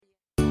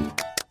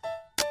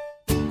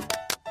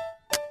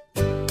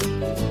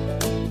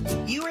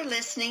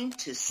listening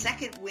to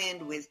Second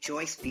Wind with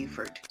Joyce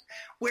Buford,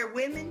 where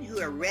women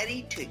who are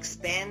ready to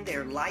expand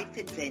their life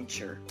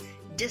adventure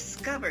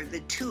discover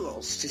the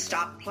tools to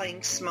stop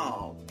playing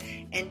small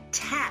and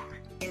tap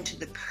into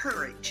the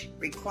courage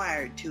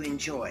required to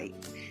enjoy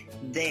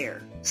their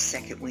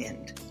second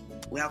wind.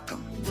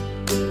 Welcome.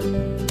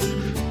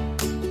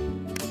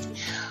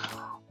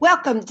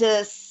 Welcome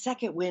to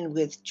Second Wind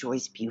with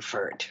Joyce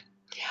Buford.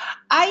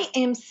 I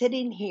am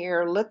sitting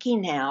here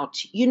looking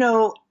out,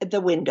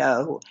 the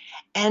window,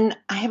 and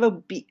I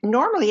have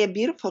normally a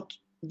beautiful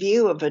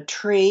view of a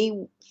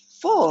tree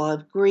full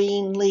of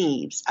green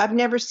leaves. I've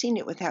never seen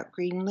it without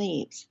green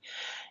leaves.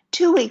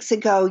 2 weeks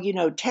ago,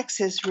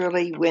 Texas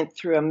really went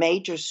through a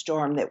major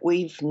storm that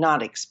we've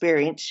not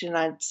experienced, and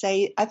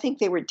I think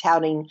they were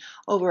touting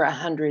over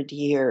 100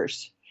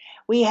 years.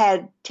 We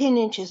had 10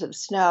 inches of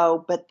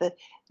snow, but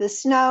the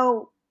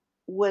snow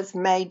was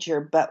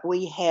major, but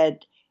we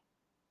had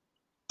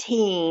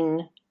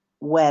teen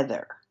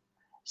weather.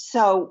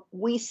 So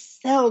we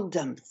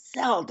seldom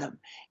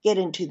get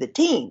into the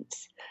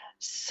teens.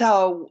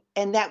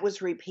 And that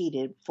was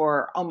repeated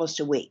for almost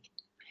a week.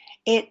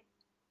 It,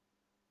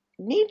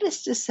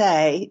 needless to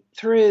say,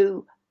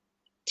 threw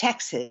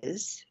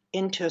Texas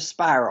into a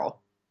spiral.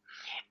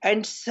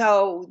 And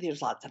so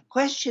there's lots of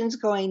questions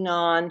going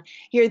on.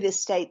 Here, this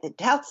state that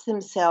touts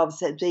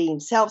themselves as being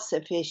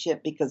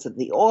self-sufficient because of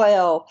the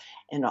oil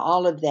and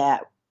all of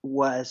that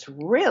was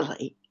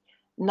really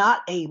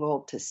not able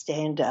to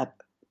stand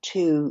up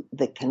to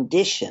the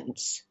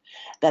conditions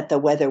that the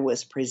weather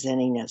was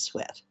presenting us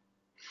with.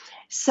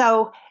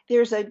 So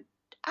there's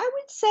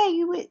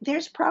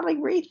there's probably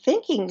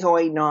rethinking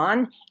going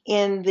on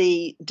in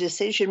the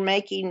decision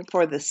making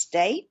for the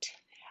state,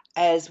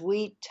 as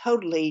we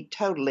totally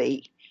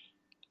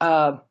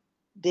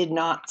did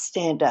not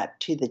stand up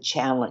to the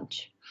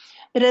challenge.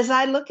 But as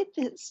I look at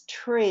this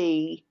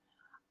tree,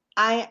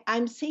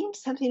 I'm seeing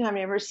something I've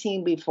never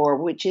seen before,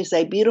 which is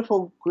a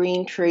beautiful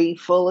green tree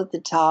full at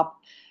the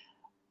top,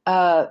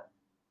 but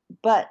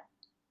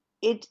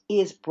it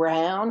is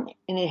brown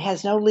and it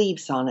has no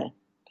leaves on it.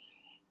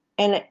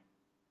 And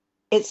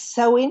it's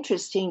so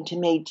interesting to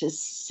me to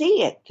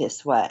see it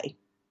this way.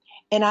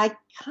 And I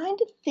kind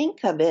of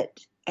think of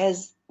it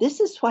as this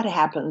is what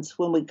happens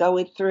when we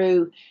go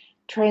through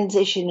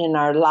transition in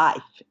our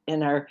life,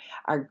 in our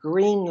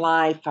green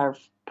life, our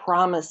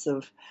promise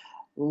of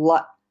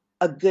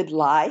a good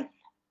life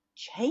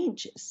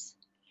changes.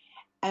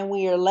 And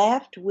we are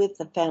left with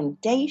the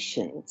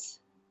foundations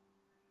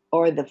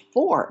or the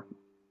form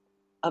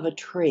of a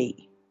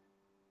tree,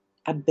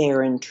 a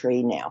barren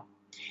tree now.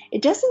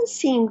 It doesn't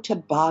seem to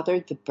bother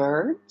the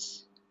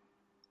birds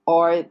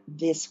or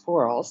the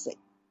squirrels that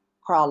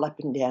crawl up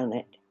and down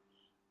it.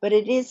 But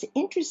it is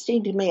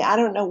interesting to me. I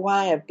don't know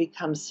why I've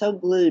become so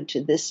glued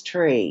to this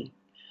tree,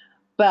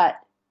 but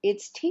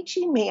it's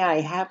teaching me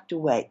I have to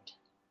wait.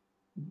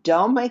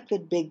 Don't make the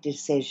big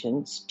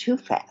decisions too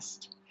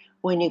fast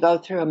when you go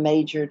through a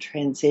major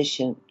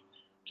transition.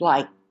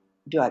 Like,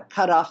 do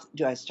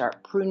I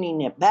start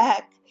pruning it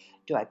back?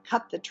 Do I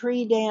cut the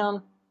tree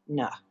down?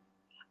 No,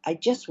 I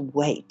just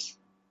wait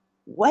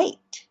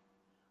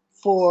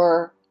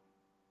for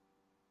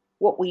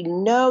what we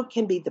know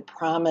can be the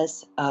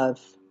promise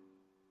of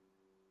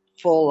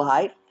full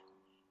life,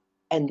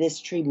 and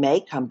this tree may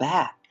come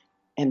back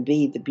and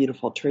be the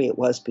beautiful tree it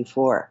was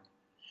before.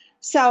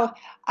 So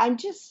I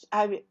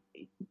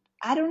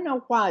don't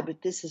know why,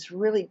 but this has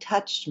really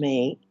touched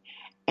me.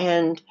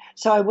 And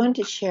so I wanted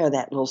to share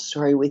that little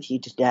story with you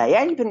today.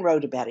 I even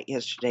wrote about it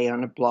yesterday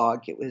on a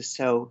blog. It was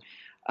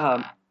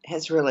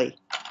has really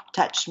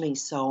touched me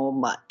so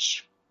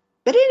much.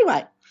 But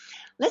anyway,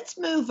 let's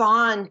move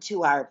on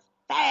to our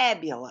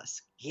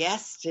fabulous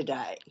guest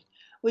today,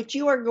 which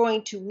you are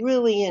going to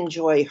really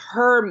enjoy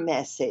her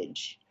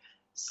message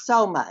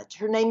so much.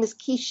 Her name is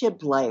Keisha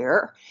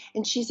Blair,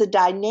 and she's a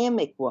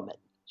dynamic woman.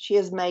 She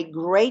has made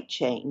great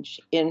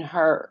change in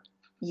her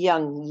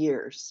young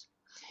years.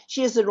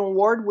 She is an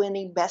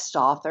award-winning best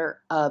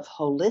author of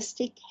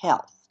Holistic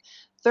Health,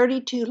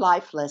 32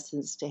 Life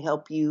Lessons to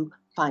Help You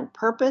Find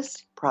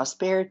Purpose,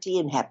 Prosperity,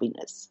 and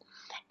Happiness,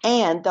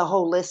 and the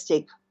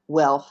Holistic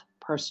Wealth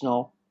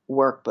Personal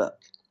Workbook.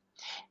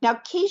 Now,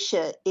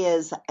 Keisha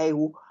is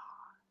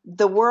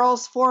the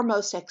world's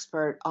foremost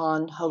expert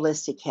on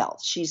holistic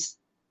health. She's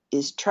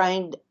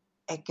trained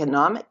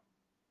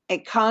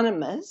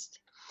economist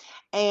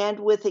and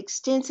with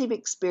extensive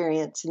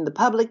experience in the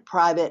public,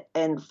 private,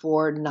 and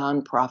for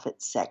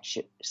nonprofit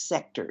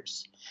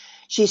sectors.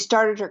 She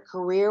started her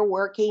career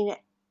working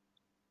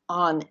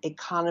on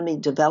economy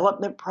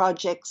development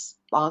projects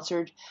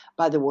sponsored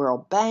by the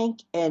World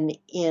Bank and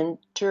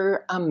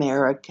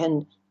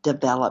Inter-American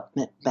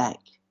Development Bank.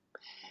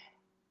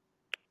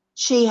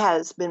 She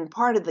has been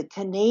part of the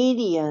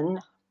Canadian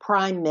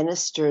Prime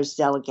Minister's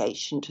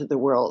delegation to the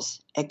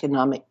World's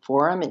Economic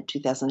Forum in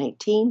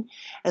 2018,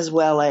 as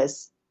well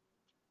as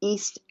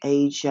East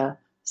Asia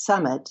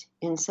Summit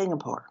in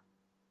Singapore.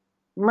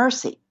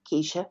 Mercy,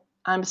 Keisha.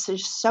 I'm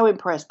so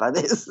impressed by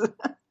this.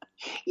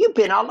 You've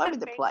been all over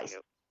the place.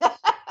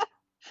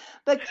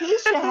 But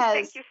Keisha Thank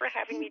has, you for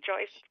having me,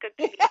 Joyce. It's good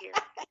to be here.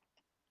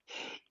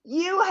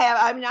 you have,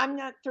 I mean, I'm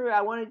not through.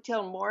 I want to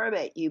tell more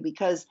about you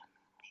because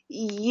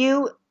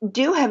you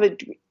do have a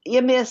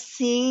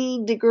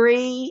MSc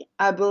degree,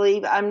 I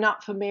believe. I'm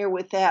not familiar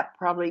with that,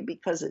 probably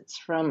because it's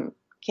from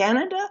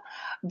Canada,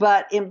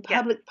 but in Yes.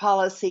 public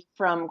policy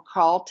from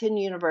Carleton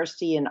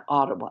University in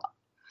Ottawa.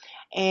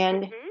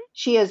 And Mhm.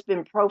 she has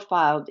been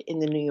profiled in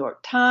the New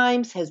York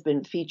Times, has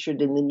been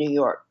featured in the New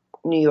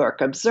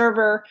York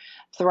Observer,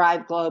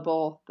 Thrive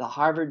Global, the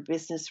Harvard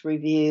Business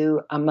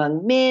Review,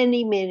 among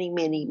many, many,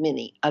 many,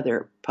 many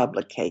other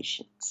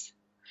publications.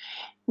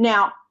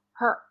 Now,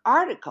 her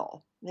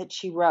article that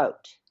she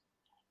wrote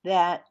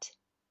that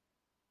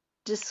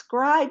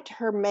described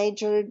her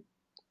major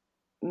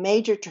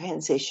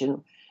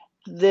transition,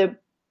 the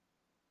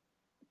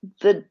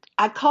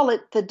I call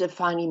it the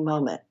defining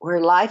moment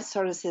where life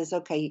sort of says,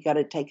 okay, you got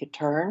to take a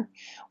turn,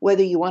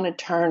 whether you want to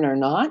turn or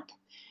not.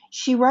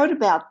 She wrote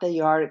about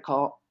the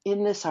article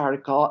in this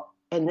article,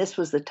 and this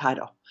was the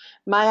title.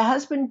 My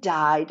husband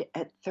died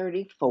at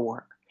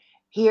 34.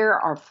 Here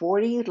are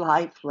 40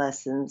 life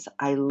lessons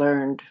I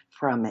learned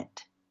from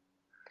it.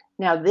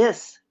 Now,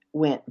 this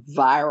went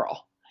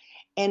viral.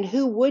 And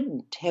who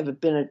wouldn't have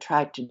been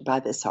attracted by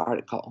this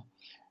article?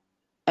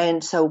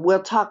 And so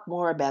we'll talk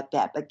more about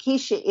that. But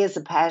Keisha is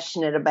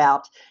passionate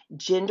about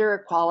gender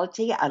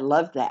equality. I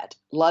love that.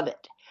 Love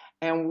it.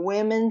 And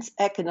women's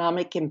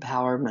economic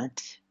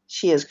empowerment.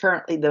 She is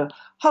currently the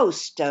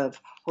host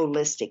of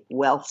Holistic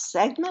Wealth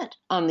segment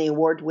on the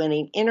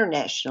award-winning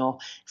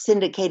international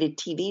syndicated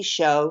TV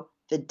show,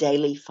 The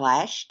Daily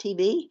Flash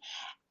TV.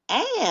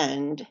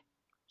 And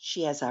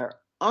she has her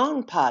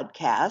own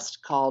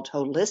podcast called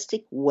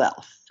Holistic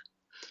Wealth.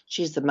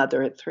 She's the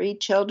mother of 3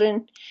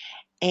 children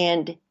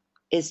and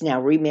is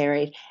now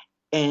remarried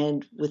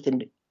and with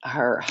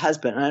her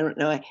husband. I don't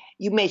know.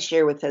 You may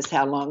share with us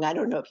how long. I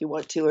don't know if you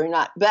want to or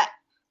not. But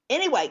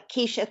anyway,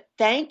 Keisha,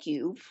 thank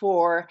you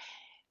for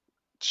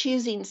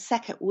choosing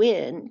Second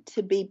Wind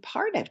to be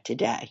part of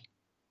today.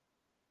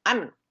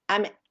 I'm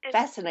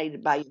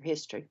fascinated by your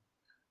history.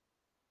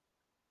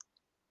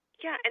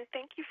 Yeah, and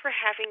thank you for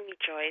having me,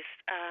 Joyce.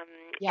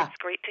 Yeah. It's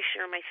great to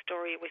share my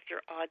story with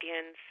your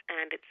audience,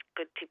 and it's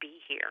good to be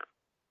here.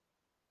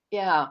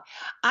 Yeah.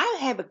 I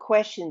have a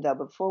question though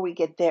before we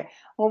get there.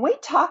 When we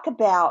talk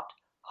about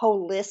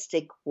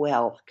holistic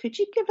wealth, could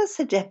you give us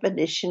a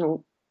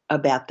definition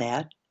about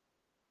that?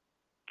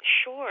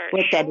 Sure,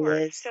 What that sure.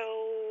 is? So,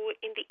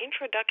 in the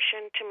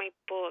introduction to my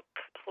book,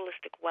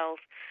 Holistic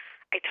Wealth,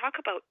 I talk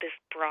about this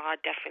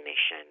broad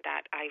definition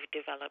that I've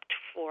developed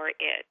for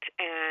it.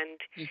 And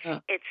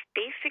Uh-huh. it's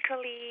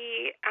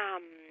basically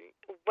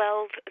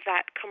wealth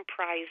that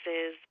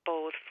comprises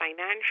both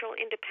financial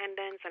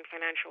independence and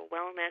financial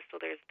wellness. So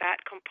there's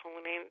that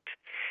component,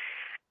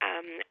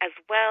 as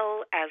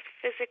well as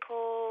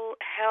physical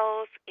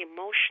health,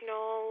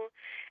 emotional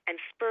and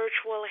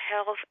spiritual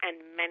health,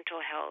 and mental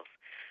health.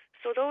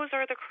 So those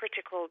are the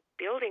critical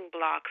building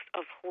blocks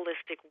of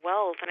holistic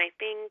wealth. And I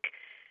think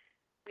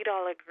we'd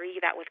all agree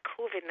that with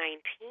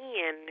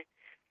COVID-19,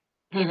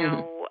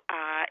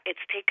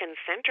 it's taken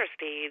center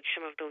stage.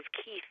 Some of those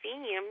key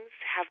themes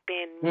have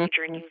been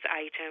major news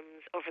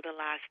items over the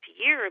last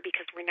year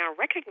because we're now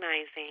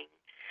recognizing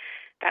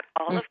that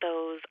all of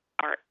those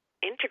are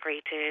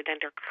integrated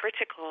and are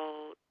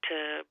critical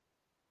to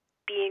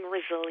being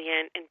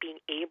resilient and being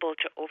able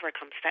to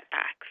overcome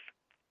setbacks.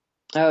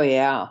 Oh,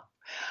 yeah.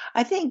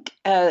 I think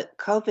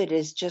COVID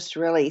has just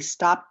really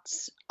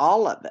stopped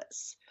all of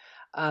us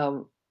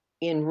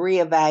in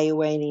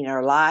reevaluating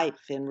our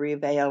life and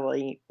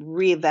reevaluating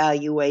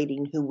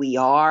who we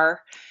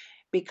are,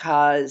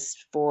 because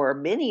for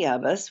many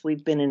of us,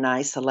 we've been in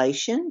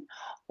isolation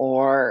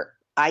or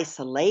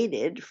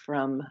isolated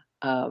from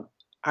our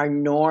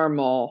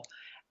normal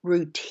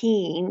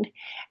routine.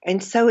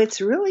 And so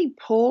it's really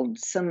pulled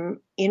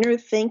some inner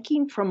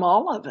thinking from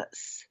all of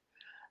us.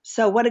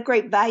 So, what a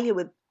great value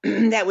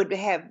that would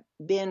have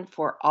been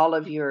for all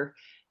of your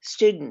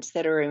students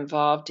that are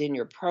involved in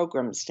your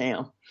programs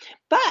now.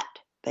 But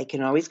they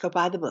can always go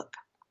buy the book.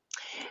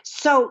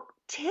 So,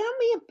 tell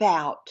me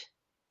about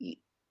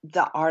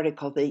the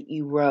article that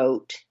you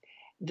wrote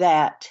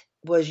that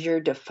was your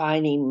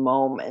defining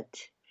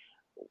moment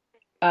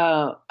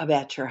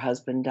about your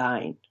husband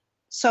dying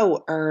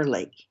so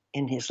early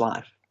in his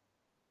life.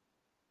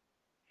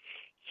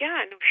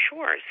 Yeah, no,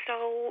 sure.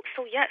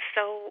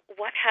 So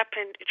what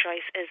happened,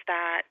 Joyce, is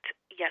that,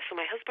 so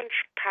my husband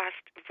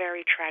passed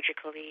very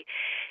tragically.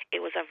 It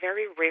was a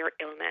very rare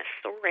illness,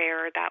 so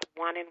rare that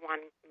 1 in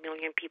 1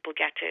 million people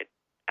get it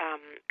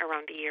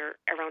around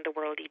the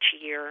world each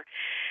year.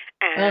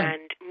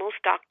 And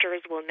most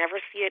doctors will never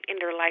see it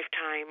in their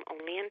lifetime,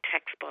 only in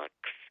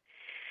textbooks.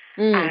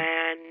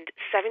 And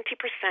 70%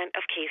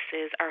 of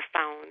cases are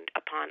found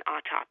upon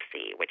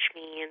autopsy, which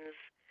means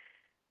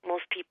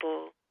most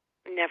people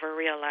never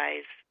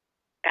realize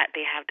that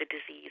they have the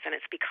disease. And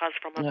it's because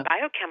from a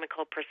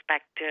biochemical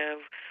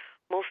perspective,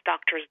 most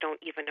doctors don't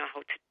even know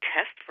how to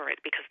test for it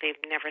because they've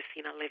never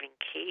seen a living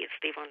case.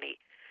 They've only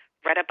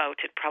read about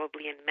it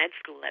probably in med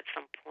school at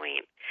some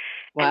point.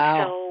 And Wow.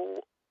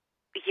 so,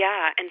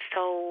 yeah, and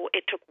so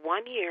it took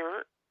 1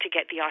 year to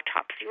get the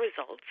autopsy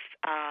results.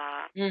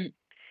 Mm.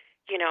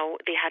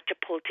 They had to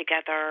pull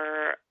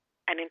together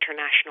an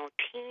international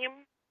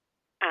team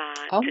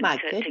Oh to, my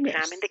to examine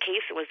goodness. the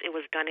case. It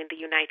was done in the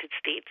United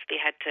States. They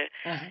had to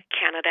Uh-huh.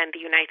 Canada and the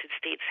United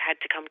States had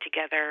to come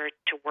together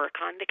to work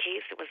on the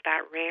case. It was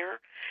that rare.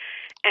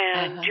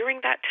 And Uh-huh.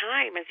 during that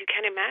time, as you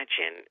can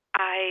imagine,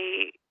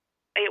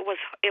 it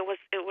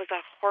was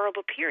a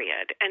horrible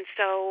period. And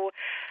so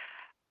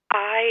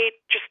I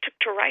just took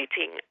to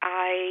writing.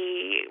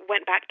 I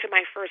went back to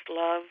my first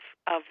love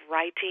of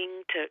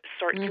writing to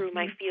sort through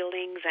my Hmm.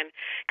 feelings and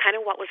kind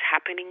of what was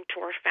happening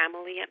to our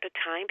family at the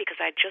time because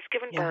I'd just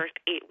given Yeah. birth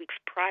 8 weeks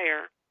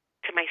prior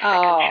to my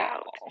second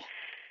child. Oh.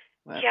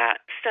 Well. Yeah,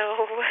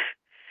 so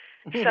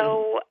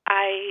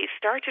I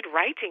started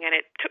writing and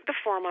it took the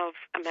form of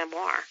a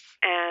memoir.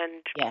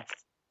 Yes.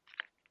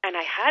 And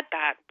I had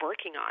that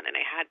working on and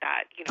I had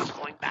that,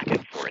 going back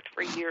and forth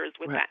for years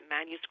with Right. that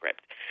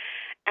manuscript.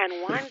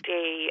 And one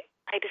day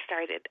I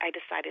decided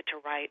to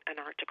write an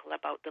article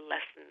about the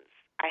lessons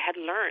I had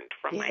learned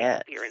from my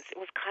Yes. experience. It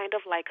was kind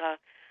of like a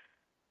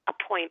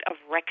point of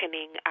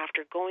reckoning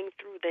after going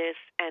through this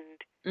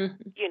and,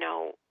 Hmm. you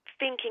know,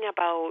 thinking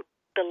about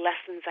the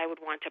lessons I would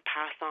want to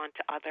pass on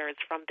to others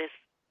from this,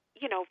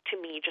 to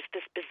me, just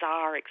this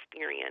bizarre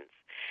experience.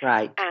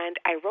 Right. And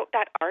I wrote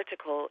that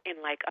article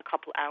in like a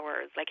couple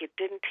hours. Like it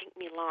didn't take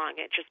me long.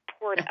 It just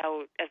poured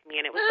out of me.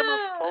 And it was the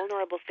most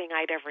vulnerable thing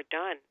I'd ever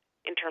done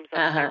in terms of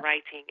my Uh-huh.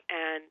 writing.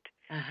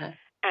 Uh-huh.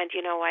 And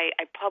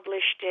I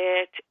published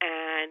it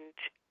and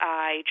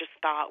I just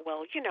thought,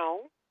 well,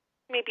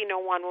 maybe no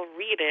one will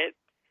read it.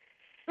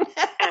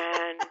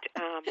 And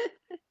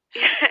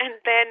and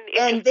then it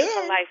And just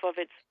took a then, life of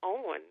its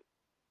own.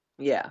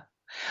 yeah.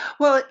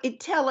 Well,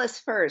 tell us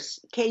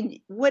first,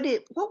 Kate,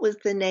 what was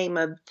the name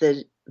of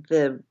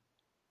the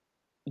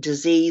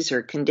disease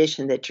or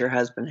condition that your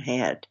husband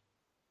had?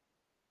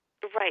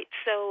 Right.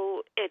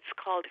 So it's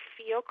called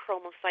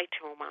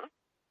pheochromocytoma.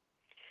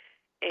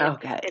 It's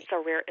Okay. a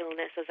rare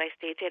illness, as I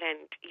stated,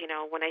 and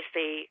when I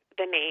say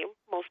the name,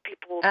 most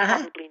people will Uh-huh.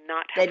 probably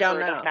not have They don't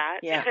heard of know. that.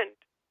 Yeah. And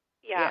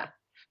yeah,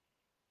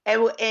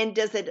 Yeah. And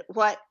does it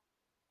what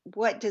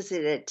does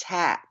it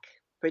attack,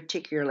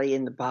 particularly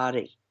in the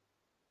body?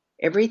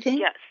 Everything?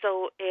 yeah.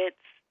 So it's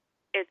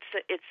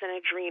an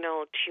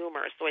adrenal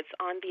tumor, so it's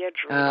on the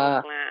adrenal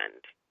Uh,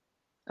 gland.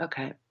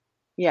 okay.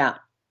 Yeah.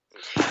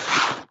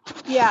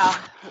 Hmm.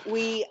 Yeah.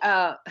 We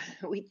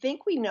we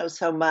think we know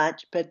so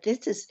much, but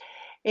this is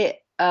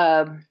it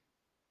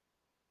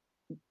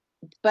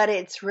but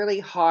it's really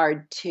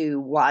hard to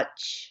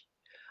watch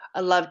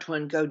a loved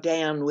one go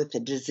down with a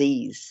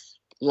disease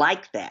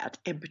like that,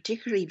 and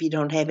particularly if you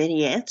don't have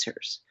any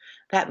answers.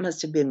 That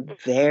must have been Hmm.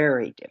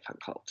 very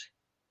difficult.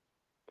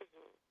 Hmm.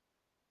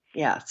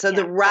 Yeah. So the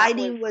Yeah, that was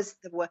writing was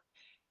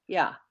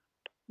yeah,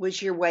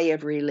 was your way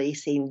of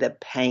releasing the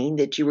pain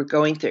that you were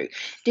going through.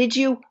 Did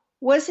you,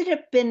 was it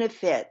a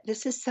benefit?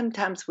 This is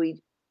sometimes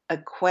a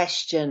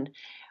question.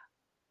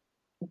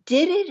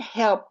 Did it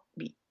help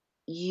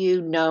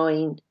you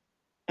knowing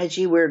as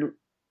you were,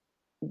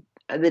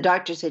 the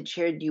doctors had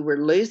shared you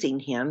were losing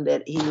him,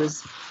 that he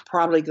was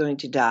probably going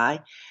to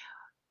die?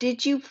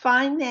 Did you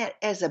find that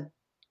as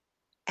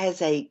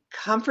a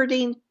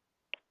comforting,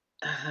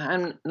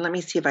 let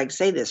me see if I can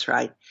say this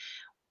right.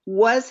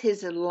 Was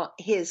his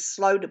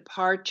slow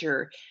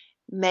departure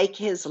make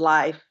his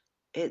life,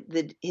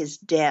 his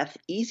death,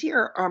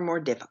 easier or more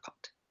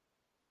difficult?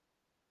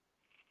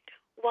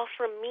 well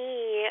for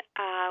me. It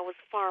was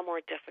far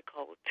more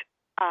difficult.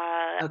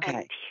 And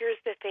Okay. here's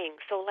the thing.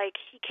 So like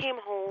he came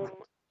home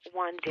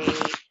one day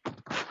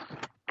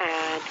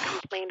and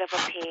complained of a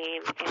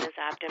pain in his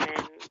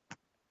abdomen.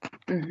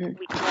 Hmm.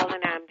 We called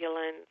an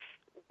ambulance,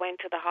 went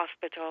to the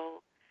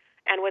hospital,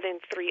 and within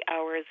 3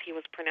 hours he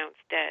was pronounced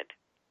dead.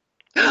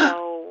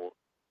 So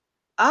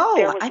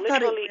there Oh, was I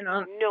thought it literally went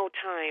on. no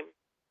time,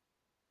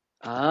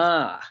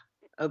 Ah,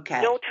 no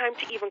okay. time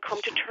to even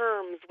come to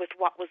terms with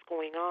what was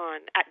going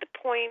on. At the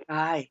point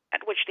Aye.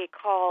 at which they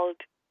called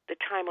the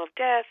time of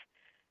death,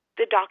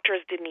 the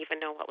doctors didn't even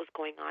know what was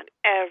going on.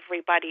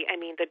 Everybody, I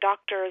mean, the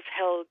doctors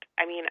held,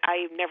 I mean,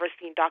 I've never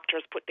seen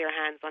doctors put their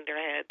hands on their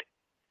head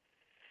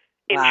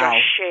in just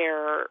Wow.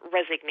 sheer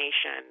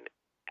resignation.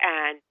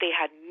 And they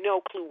had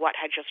no clue what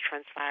had just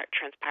transpired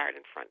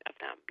in front of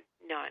them.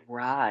 None.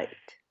 Right.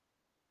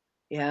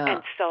 And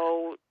Yeah.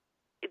 so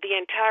the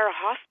entire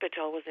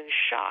hospital was in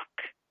shock.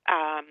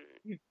 Um,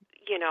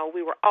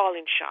 we were all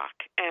in shock.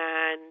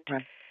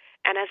 Right.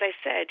 And as I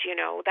said,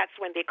 that's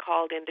when they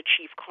called in the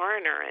chief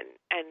coroner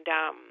and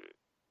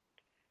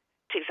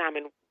to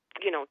examine,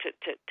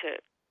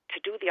 to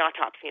do the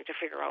autopsy and to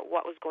figure out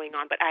what was going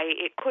on. But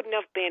it couldn't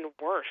have been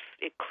worse.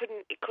 It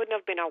couldn't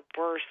have been a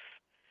worse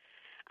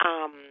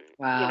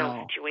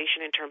Wow.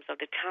 situation in terms of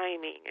the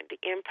timing and the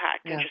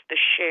impact and Yeah. just the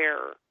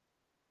sheer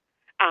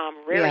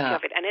rarity Yeah.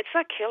 of it. And it's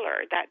a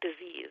killer, that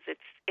disease.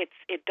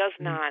 It does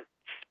Mm. not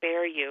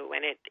spare you,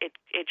 and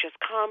it just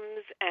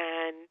comes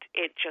and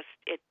it just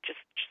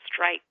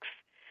strikes.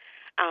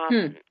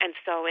 Hmm. And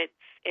so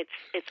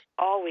it's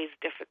always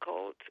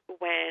difficult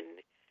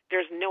when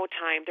there's no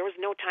time. There was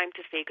no time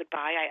to say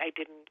goodbye. I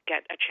didn't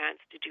get a chance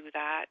to do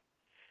that.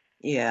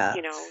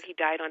 You know, Yes. he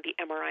died on the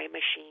MRI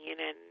machine,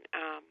 and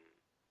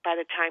by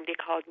the time they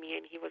called me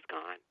in, he was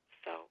gone.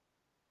 So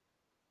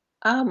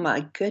Oh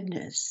my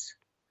goodness.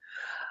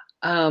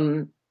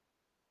 Um,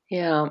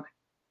 yeah,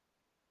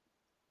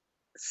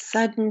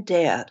 sudden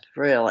death,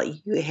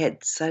 really. You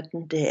had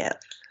sudden death,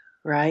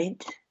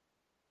 right?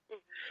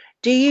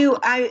 mhm.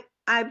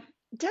 I've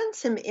done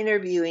some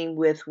interviewing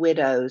with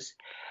widows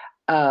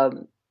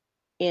um,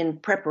 in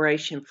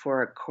preparation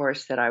for a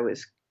course that I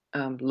was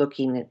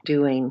looking at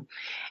doing.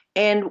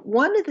 And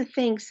one of the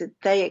things that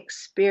they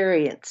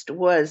experienced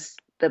was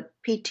the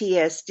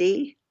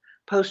PTSD,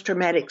 post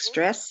traumatic Mhm.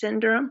 stress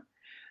syndrome,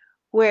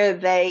 where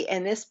they,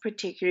 and this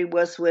particularly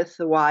was with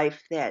the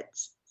wife that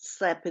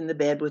slept in the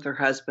bed with her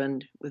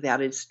husband without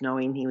his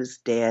knowing he was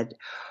dead,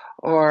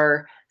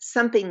 or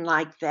something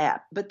like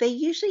that. But they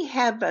usually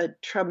have a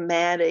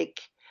traumatic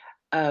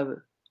uh,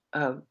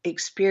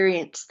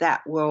 experience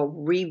that will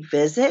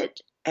revisit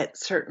at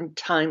certain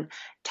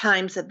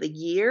times of the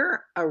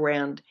year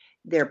around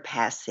their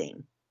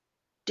passing.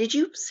 Did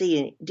you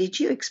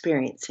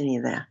experience any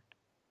of that?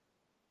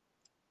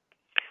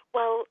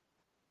 Well,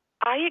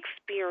 I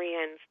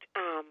experienced,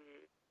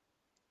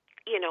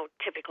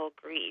 typical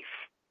grief.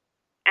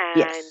 And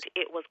Yes.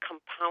 it was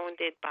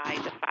compounded by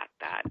the fact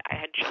that I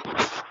had just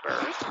given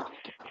birth.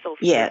 So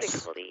Yes.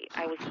 physically,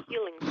 I was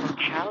healing from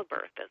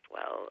childbirth as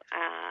well,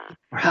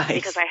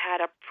 because Right. I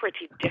had a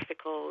pretty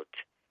difficult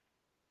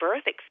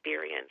birth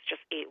experience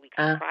just 8 weeks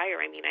Uh,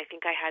 prior. I mean, I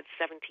think I had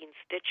 17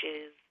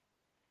 stitches,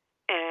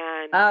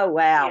 and oh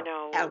wow.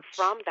 Ouch.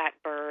 from that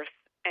birth,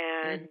 Mhm.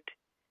 and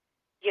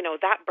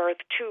that birth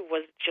too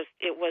was just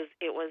it was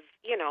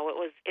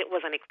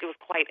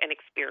quite an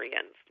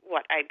experience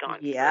what I'd gone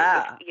through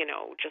with Yeah.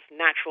 just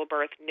natural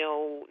birth,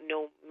 no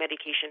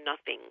medication,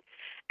 nothing.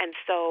 And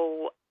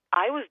so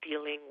I was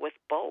dealing with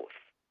both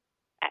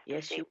at the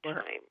Yes, you same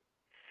were. time.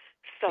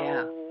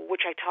 Yeah. So,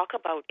 which I talk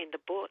about in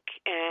the book,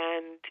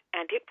 and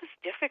it was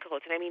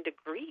difficult. And I mean, the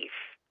grief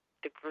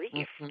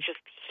Hmm.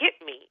 just hit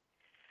me.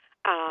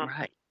 Um,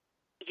 Right.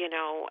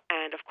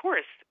 and of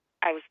course,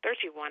 I was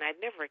 31. I'd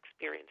never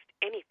experienced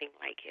anything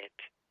like it.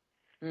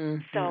 Hmm.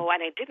 So,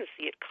 and I didn't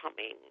see it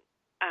coming.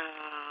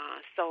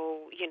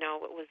 So,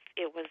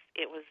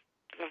 it was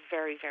a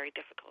very, very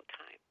difficult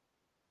time.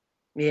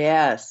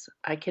 Yes,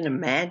 I can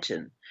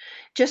imagine.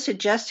 Just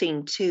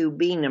adjusting to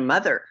being a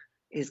mother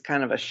is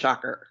kind of a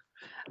shocker.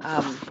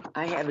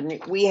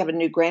 We have a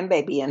new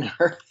grandbaby in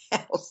our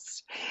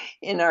house,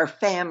 in our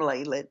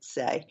family, let's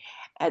say,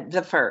 at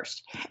the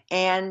first,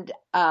 and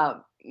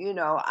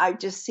I've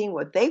just seen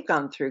what they've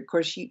gone through. Of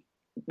course, you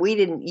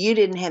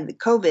didn't have the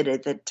COVID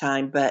at that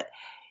time, but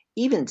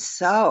even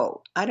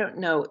so, I don't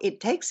know. It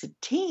takes a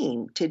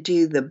team to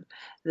do the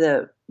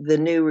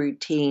new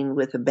routine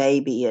with a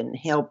baby and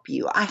help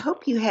you. I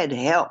hope you had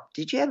help.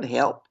 Did you have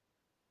help?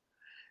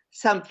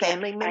 Some Yes,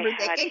 family I member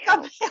that had can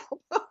come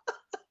help. help.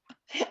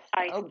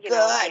 I, Oh,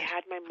 I good.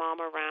 had my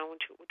mom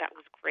around that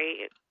was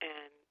great,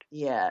 and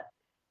Yeah.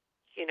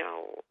 you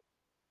know,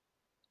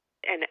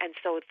 and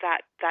so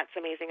that's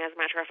amazing. As a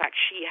matter of fact,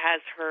 she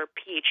has her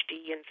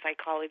PhD in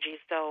psychology,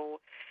 so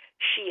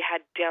she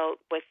had dealt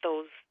with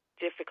those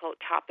difficult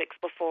topics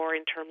before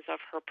in terms of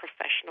her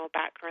professional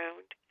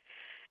background.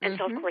 And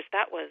so of Mm-hmm. course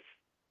that was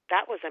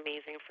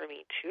amazing for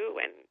me too.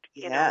 And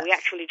we Yes.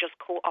 actually just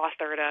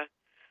co-authored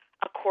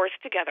a course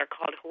together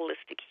called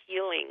Holistic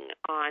Healing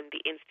on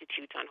the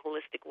Institute on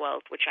Holistic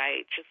Wealth, which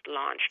I just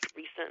launched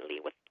recently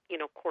with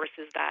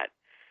courses that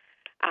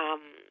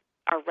um,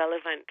 are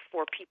relevant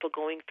for people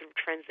going through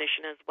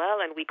transition as well.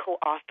 And we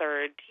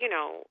co-authored,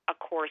 a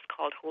course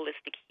called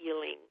Holistic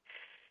Healing,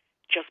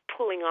 just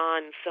pulling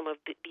on some of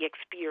the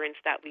experience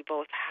that we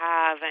both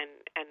have, and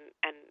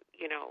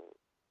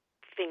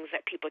things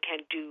that people can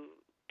do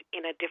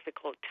in a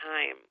difficult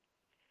time,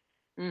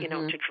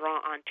 Mm-hmm. to draw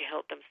on to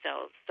help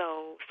themselves.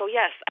 So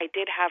yes, I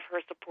did have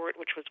her support,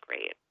 which was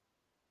great.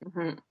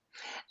 Mm-hmm.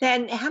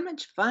 Then how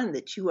much fun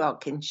that you all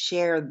can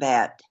share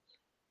that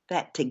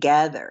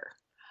together.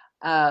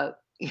 Uh,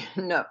 you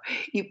know,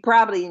 you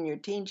probably in your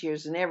teen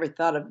years never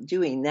thought of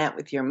doing that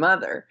with your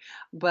mother,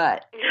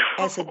 but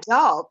as No,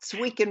 adults,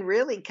 we can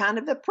really kind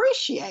of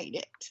appreciate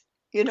it.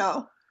 You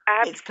know,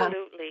 it's kind of,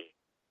 absolutely,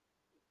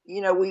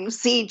 we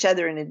see each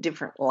other in a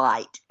different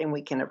light and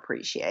we can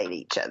appreciate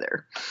each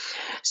other.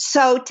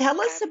 So tell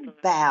us absolutely.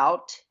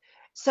 about,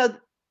 so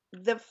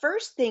the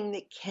first thing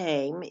that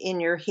came in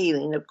your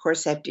healing, of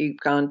course, after you've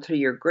gone through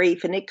your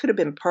grief, and it could have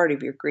been part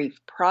of your grief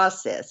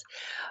process,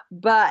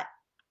 but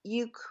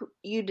you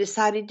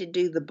decided to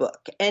do the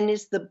book. And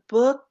is the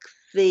book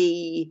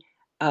the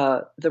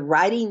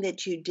writing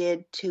that you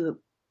did to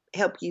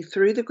help you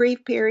through the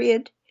grief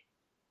period?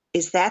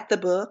 Is that the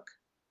book?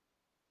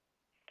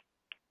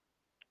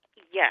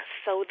 Yes.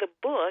 So the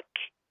book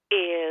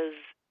is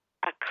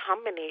a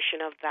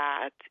combination of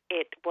that.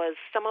 It was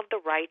some of the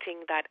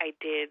writing that I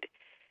did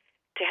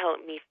to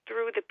help me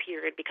through the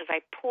period because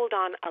I pulled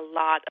on a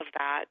lot of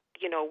that,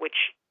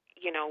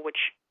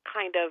 which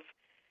kind of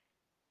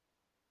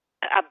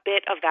a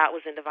bit of that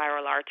was in the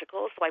viral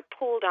article. So I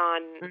pulled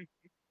Mm.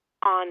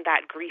 on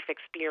that grief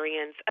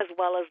experience as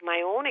well as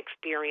my own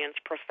experience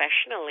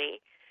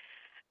professionally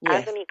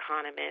as Yes. an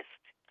economist,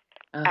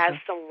 as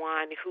Uh-huh.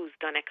 someone who's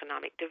done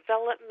economic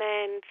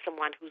development,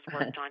 someone who's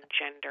worked on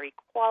gender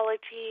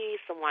equality,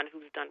 someone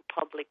who's done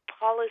public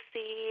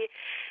policy,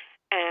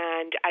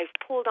 and I've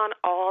pulled on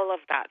all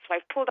of that. So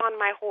I've pulled on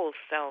my whole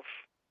self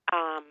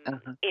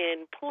Uh-huh.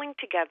 in pulling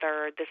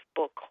together this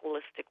book,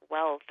 Holistic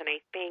Wealth. And I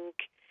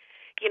think,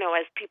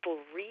 as people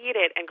read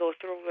it and go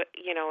through it,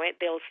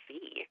 they'll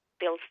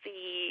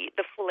see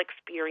the full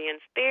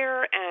experience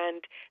there,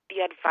 and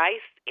the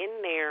advice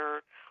in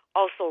there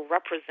also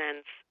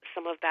represents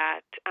some of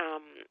that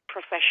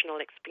professional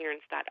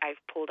experience that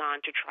I've pulled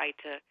on to try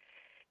to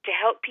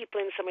help people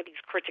in some of these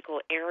critical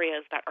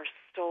areas that are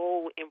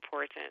so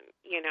important,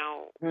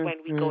 when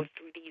we go Mm-hmm.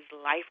 through these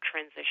life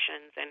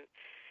transitions and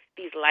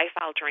these life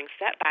altering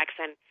setbacks.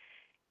 And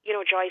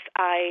Joyce,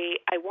 I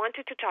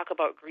wanted to talk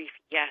about grief,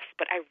 yes,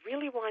 but I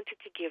really wanted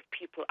to give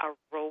people a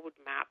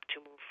roadmap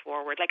to move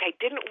forward. Like, I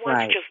didn't want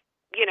to Right.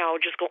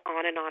 just go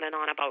on and on and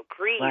on about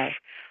grief Right.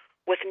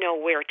 with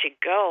nowhere to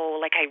go.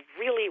 Like, I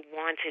really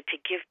wanted to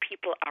give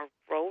people a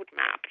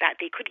roadmap that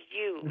they could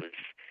use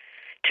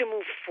to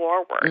move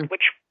forward, Mm-hmm.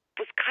 which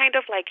was kind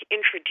of like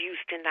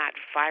introduced in that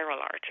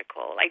viral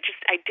article.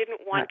 I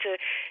didn't Right. want to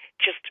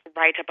just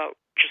write about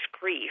just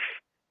grief.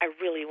 I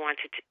really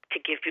wanted to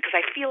give, because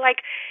I feel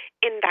like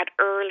in that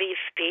early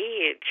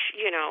stage,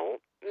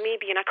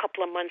 maybe in a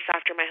couple of months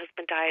after my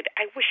husband died,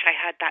 I wish I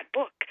had that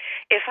book.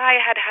 If I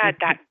had had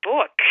Mm-hmm. that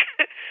book,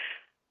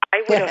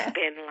 I would have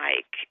been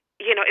like,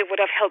 it would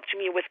have helped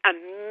me with a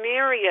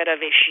myriad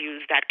of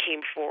issues that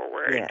came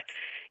forward, Yes.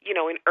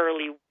 in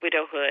early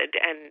widowhood.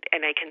 And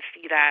I can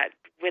see that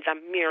with a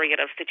myriad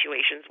of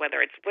situations, whether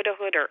it's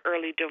widowhood or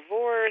early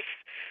divorce,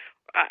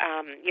 a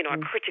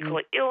Mm-hmm. critical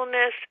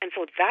illness. And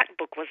so that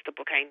book was the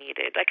book I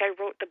needed. Like, I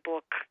wrote the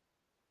book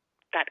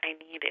that I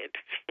needed.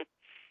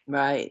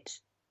 Right.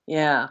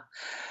 Yeah.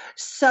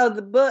 So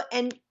the book,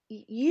 and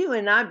you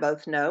and I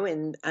both know,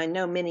 and I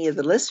know many of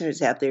the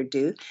listeners out there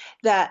do,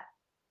 that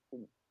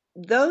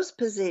those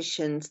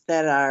positions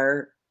that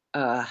our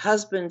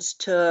husbands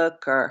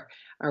took or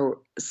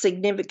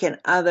significant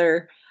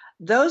other,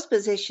 those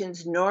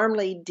positions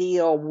normally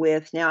deal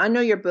with. Now, I know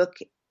your book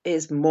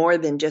is more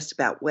than just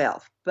about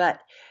wealth, but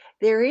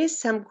there is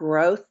some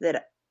growth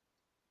that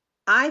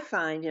I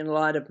find in a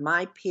lot of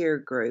my peer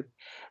group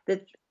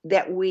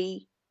that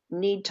we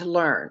need to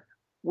learn.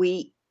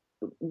 We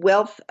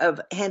Wealth of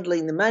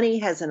handling the money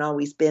hasn't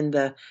always been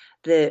the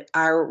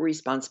our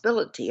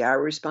responsibility.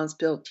 Our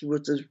responsibility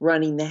was just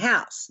running the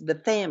house, the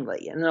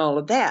family, and all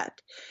of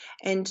that.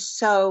 And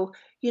so,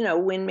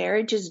 when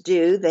marriages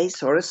do, they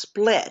sort of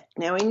split.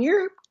 Now, in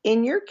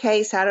your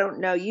case, I don't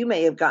know. You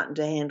may have gotten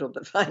to handle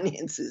the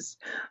finances.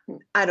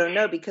 I don't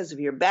know because of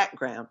your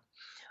background,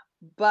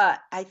 but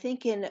I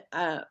think in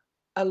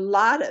a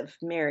lot of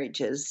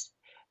marriages,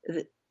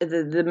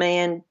 the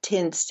man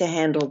tends to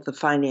handle the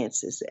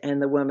finances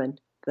and the woman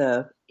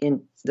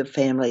in the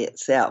family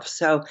itself.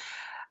 So,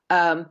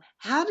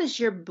 how does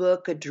your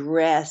book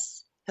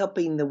address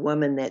helping the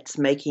woman that's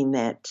making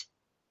that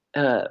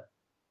uh,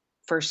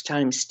 first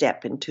time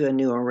step into a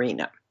new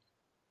arena?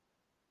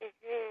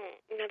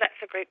 No,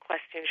 that's a great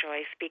question,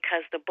 Joyce,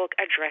 because the book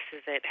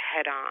addresses it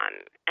head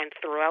on. And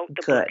throughout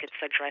the book, Good.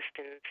 it's addressed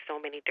in so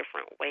many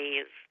different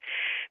ways.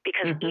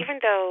 Because Mm-hmm. even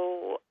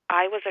though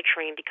I was a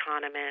trained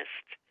economist,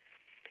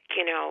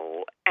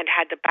 and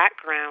had the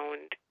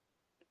background,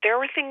 there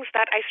were things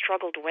that I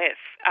struggled with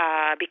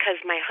because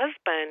my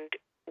husband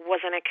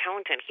was an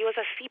accountant. He was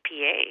a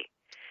CPA.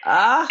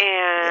 Ah,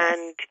 yes.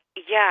 And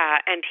yeah,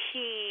 and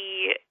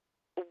he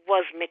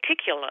was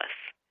meticulous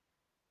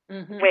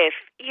Mm-hmm. with,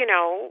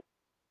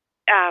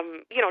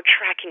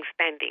 tracking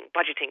spending,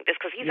 budgeting, this,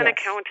 because he's an Yes.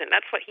 accountant.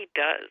 That's what he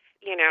does.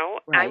 I'm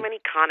Right. an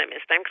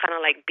economist. I'm kind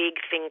of like big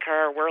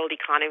thinker, world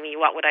economy.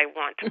 What would I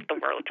want the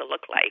world to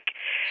look like?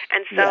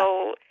 And Yeah.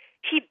 so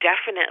he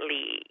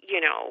definitely,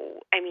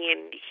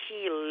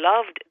 he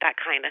loved that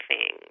kind of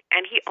thing,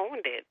 and he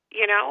owned it,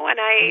 and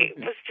I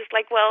Mm-hmm. was just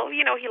like, well,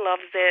 he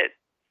loves it.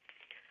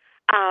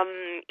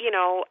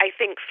 I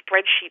think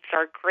spreadsheets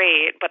are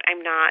great, but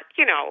I'm not,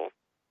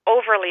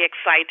 overly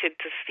excited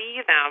to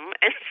see them.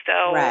 And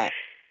so, Right.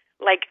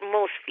 like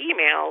most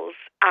females,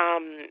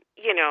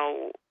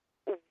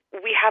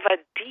 we have a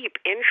deep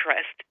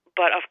interest.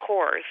 But of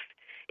course,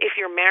 if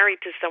you're married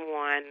to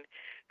someone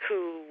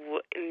who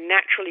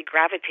naturally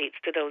gravitates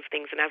to those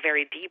things in a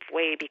very deep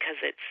way because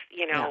it's,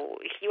 Yeah.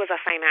 he was a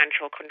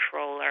financial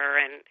controller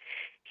and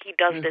he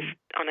does this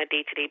Mm-hmm. on a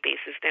day-to-day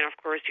basis, then of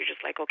course you're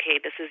just like, okay,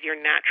 this is your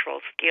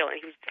natural skill. And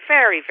he was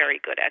very, very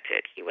good at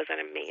it. He was an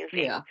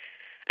amazing Yeah.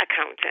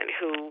 accountant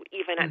who,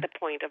 even at Mm. the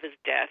point of his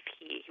death,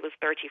 he was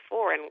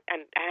 34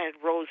 and had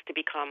rose to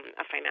become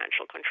a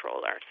financial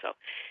controller. So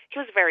he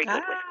was very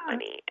good with Ah,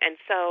 money. And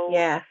so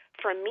yeah.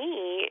 for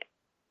me,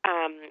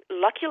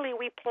 Luckily,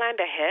 we planned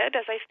ahead,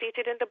 as I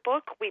stated in the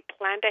book. We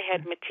planned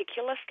ahead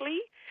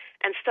meticulously,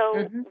 and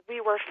so we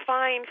were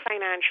fine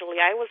financially.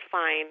 I was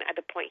fine at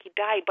the point he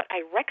died, but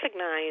I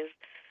recognized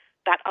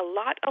that a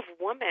lot of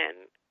women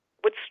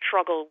would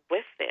struggle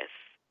with this.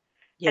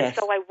 Yes. And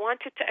so I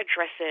wanted to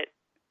address it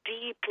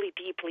deeply,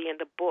 deeply in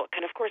the book.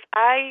 And of course,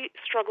 I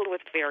struggled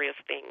with various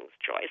things,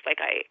 Joyce, like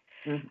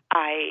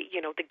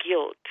the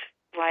guilt,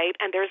 right?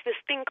 And there's this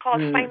thing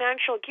called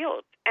financial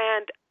guilt.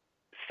 And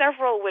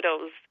several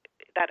widows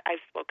that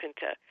I've spoken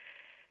to,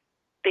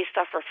 they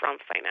suffer from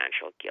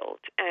financial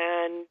guilt.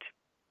 And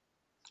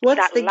what's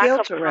that the lack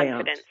guilt of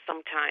around? confidence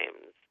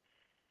sometimes.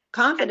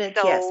 Confidence,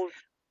 so, yes.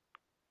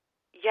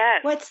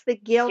 Yes. What's the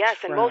guilt Yes,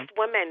 from? and most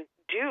women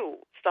do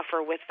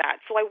suffer with that.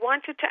 So I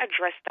wanted to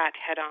address that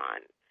head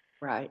on.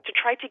 Right. To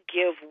try to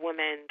give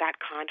women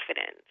that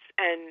confidence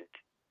and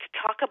to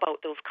talk about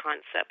those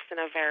concepts in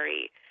a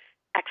very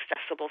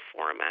accessible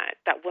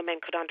format that women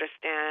could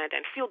understand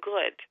and feel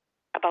good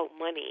about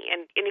money.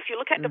 And if you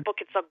look at the book,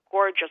 it's a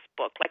gorgeous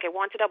book. Like, I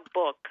wanted a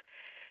book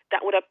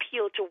that would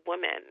appeal to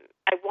women.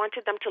 I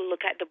wanted them to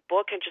look at the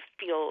book and just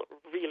feel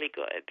really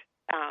good.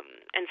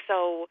 And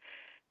so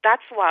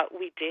that's what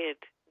we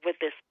did with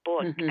this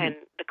book. And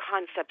the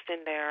concepts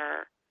in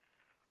there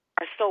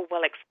are so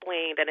well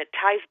explained, and it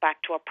ties back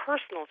to a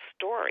personal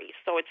story.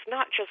 So it's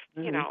not just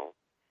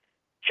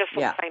just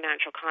some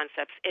financial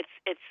concepts.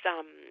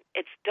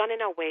 It's done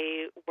in a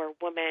way where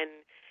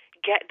women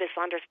get this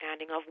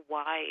understanding of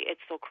why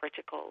it's so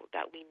critical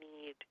that we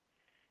need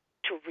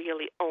to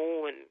really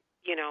own,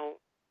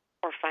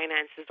 our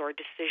finances or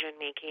decision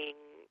making,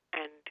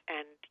 and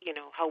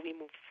how we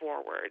move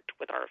forward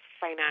with our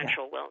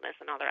financial wellness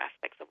and other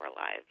aspects of our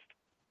lives.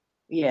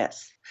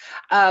 Yes.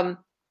 I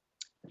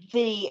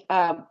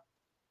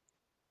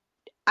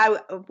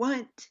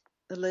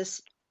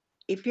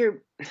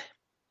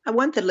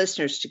want the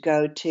listeners to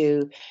go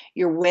to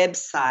your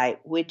website,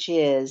 which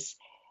is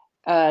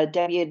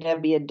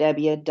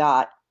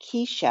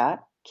www.Keisha,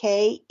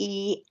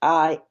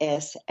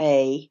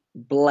 Keisa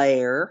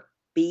Blair,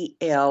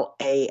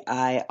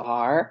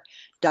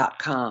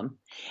 BLAIR.com.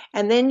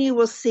 And then you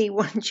will see,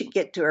 once you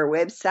get to our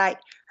website,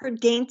 her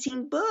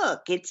dancing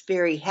book. It's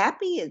very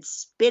happy. It's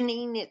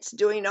spinning. It's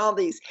doing all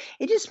these.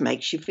 It just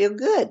makes you feel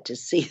good to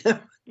see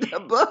the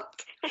book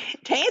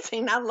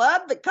dancing. I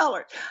love the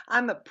colors.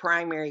 I'm a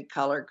primary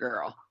color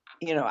girl.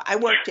 I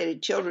worked at a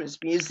children's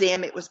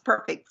museum. It was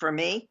perfect for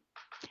me.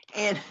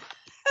 And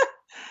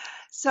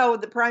so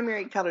the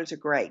primary colors are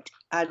great.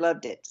 I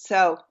loved it.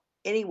 So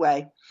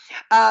anyway,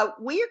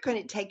 we are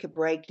going to take a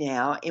break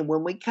now. And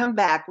when we come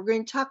back, we're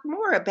going to talk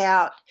more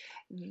about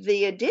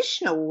the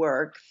additional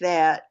work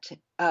that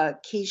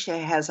Keisha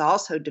has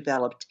also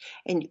developed,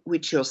 and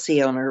which you'll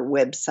see on her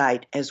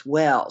website as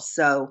well.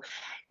 So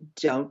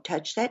don't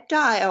touch that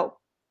dial.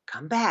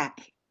 Come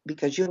back,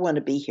 because you'll want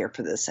to be here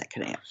for the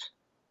second half.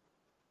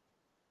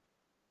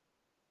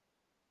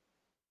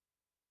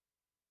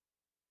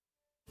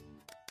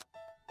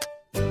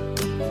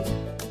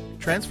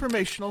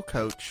 Transformational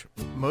coach,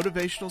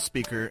 motivational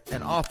speaker,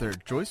 and author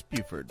Joyce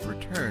Buford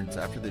returns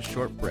after this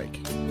short break.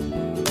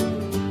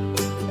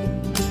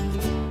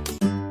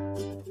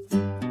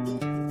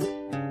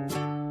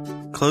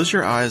 Close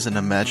your eyes and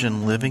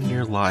imagine living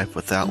your life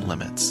without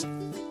limits.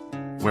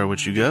 Where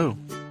would you go?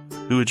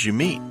 Who would you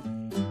meet?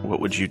 What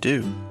would you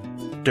do?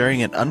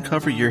 During an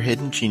Uncover Your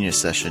Hidden Genius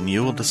session,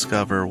 you will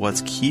discover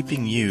what's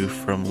keeping you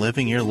from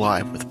living your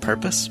life with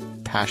purpose,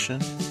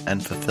 passion,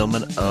 and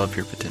fulfillment of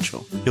your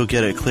potential. You'll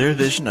get a clear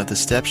vision of the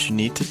steps you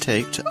need to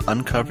take to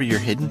uncover your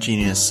hidden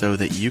genius so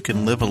that you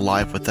can live a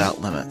life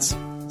without limits.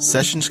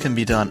 Sessions can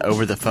be done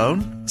over the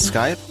phone,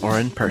 Skype, or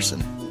in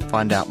person.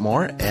 Find out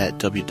more at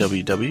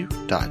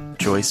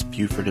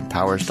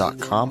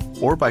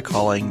www.joycebufordempowers.com or by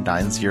calling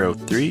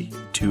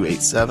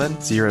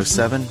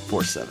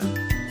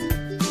 903-287-0747.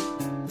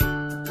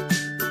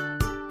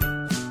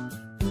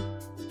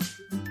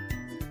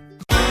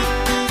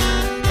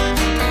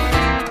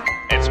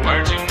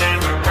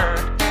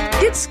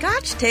 Did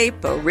Scotch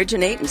tape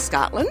originate in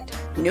Scotland?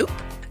 Nope.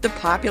 The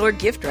popular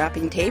gift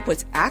wrapping tape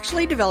was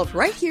actually developed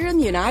right here in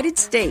the United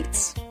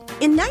States.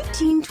 In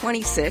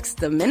 1926,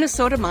 the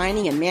Minnesota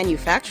Mining and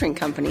Manufacturing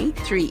Company,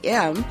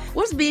 3M,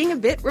 was being a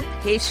bit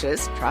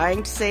rapacious,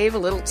 trying to save a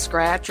little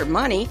scratch or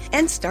money,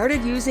 and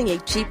started using a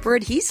cheaper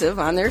adhesive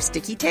on their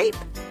sticky tape.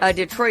 A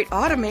Detroit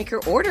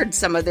automaker ordered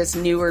some of this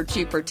newer,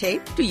 cheaper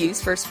tape to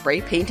use for spray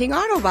painting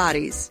auto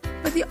bodies.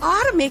 But the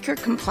automaker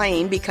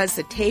complained because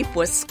the tape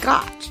was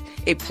Scotch,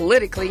 a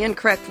politically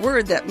incorrect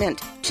word that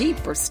meant cheap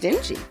or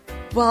stingy.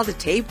 While the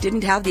tape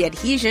didn't have the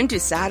adhesion to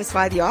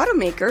satisfy the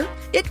automaker,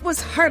 it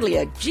was hardly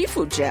a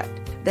Gifu jet.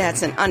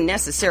 That's an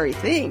unnecessary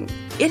thing.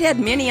 It had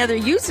many other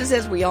uses,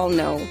 as we all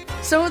know.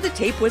 So the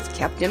tape was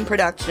kept in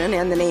production,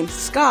 and the name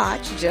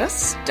Scotch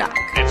just stuck.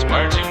 It's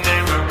words you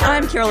never heard.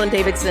 I'm Carolyn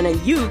Davidson,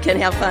 and you can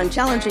have fun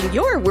challenging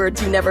your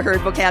words you never heard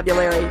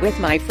vocabulary with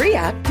my free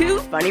app, Too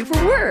Funny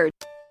for Words.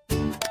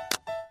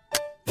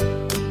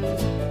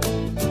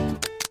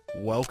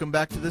 Welcome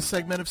back to this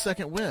segment of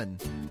Second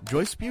Wind.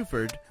 Joyce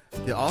Buford,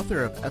 the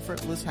author of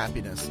Effortless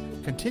Happiness,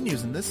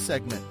 continues in this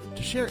segment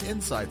to share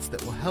insights that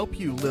will help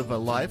you live a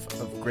life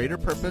of greater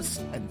purpose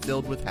and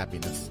filled with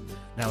happiness.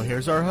 Now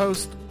here's our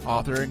host,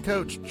 author and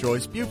coach,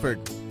 Joyce Buford.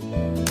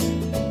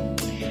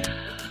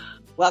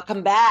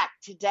 Welcome back.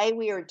 Today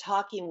we are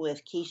talking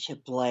with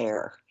Keisha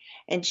Blair,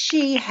 and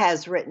she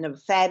has written a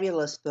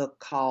fabulous book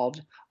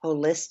called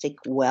Holistic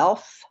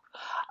Wealth.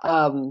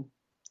 Let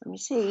me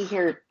see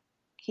here,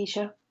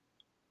 Keisha.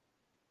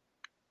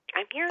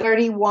 I'm here.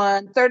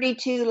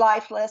 32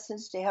 life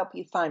lessons to help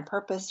you find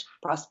purpose,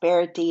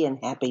 prosperity, and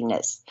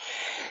happiness.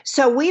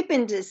 So we've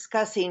been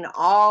discussing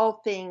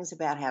all things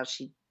about how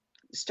she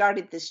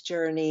started this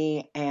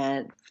journey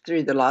and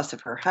through the loss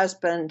of her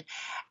husband.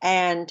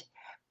 And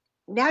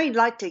now you'd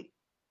like to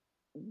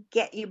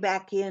get you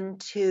back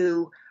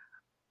into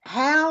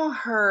how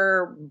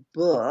her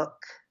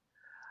book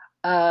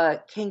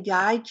can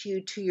guide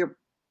you to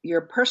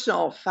your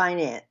personal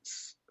financial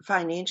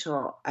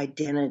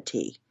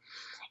identity.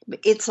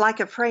 It's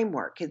like a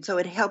framework, and so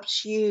it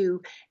helps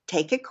you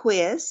take a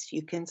quiz.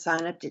 You can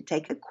sign up to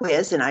take a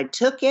quiz, and I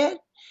took it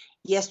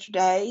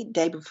yesterday,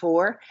 day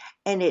before,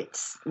 and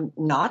it's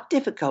not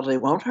difficult.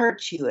 It won't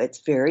hurt you.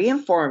 It's very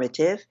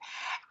informative,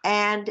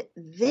 and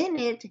then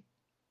it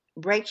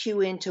breaks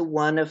you into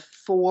one of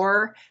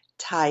four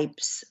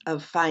types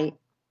of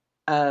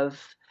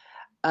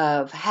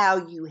how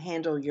you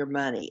handle your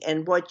money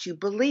and what you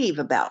believe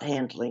about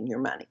handling your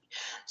money.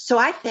 So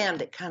I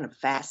found it kind of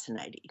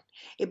fascinating.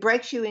 It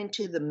breaks you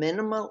into the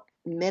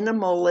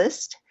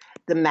minimalist,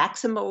 the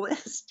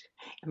maximalist,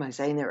 am I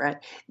saying that right?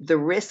 The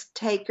risk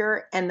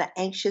taker, and the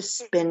anxious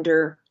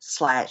spender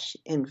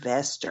 /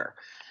 investor.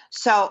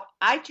 So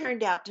I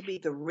turned out to be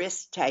the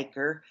risk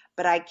taker,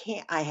 but I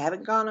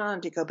haven't gone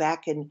on to go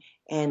back and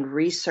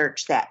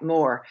research that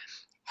more.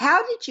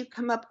 How did you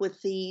come up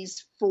with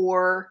these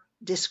four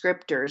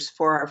descriptors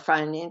for our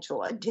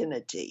financial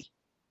identity?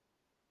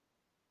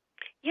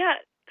 Yeah.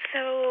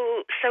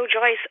 So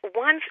Joyce,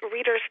 once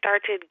readers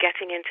started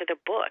getting into the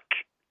book,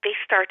 they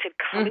started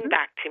coming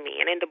back to me.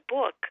 And in the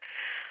book,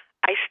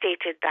 I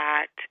stated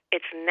that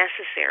it's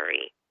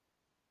necessary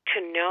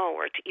to know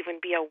or to even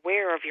be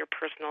aware of your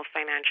personal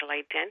financial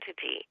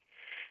identity.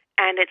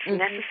 And it's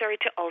necessary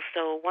to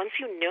also,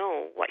 once you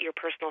know what your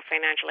personal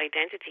financial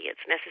identity,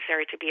 it's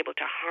necessary to be able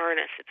to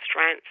harness its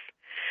strengths.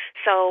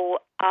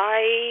 So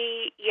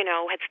I,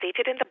 had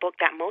stated in the book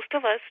that most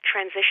of us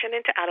transition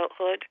into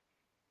adulthood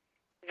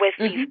with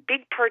these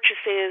big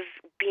purchases,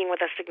 being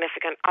with a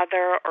significant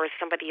other or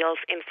somebody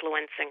else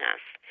influencing us.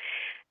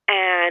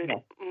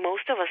 And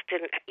most of us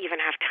didn't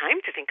even have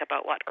time to think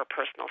about what our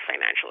personal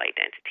financial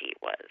identity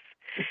was.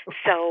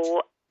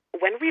 So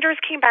when readers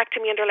came back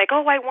to me and they're like,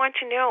 oh, I want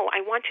to know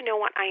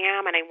what I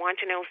am, and I want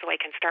to know so I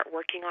can start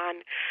working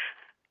on,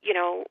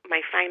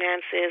 my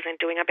finances and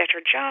doing a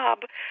better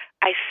job,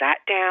 I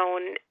sat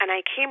down and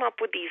I came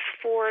up with these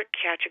four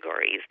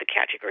categories, the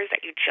categories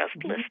that you just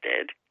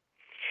listed.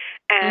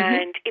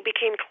 And it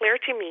became clear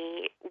to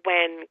me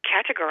when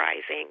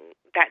categorizing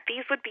that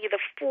these would be the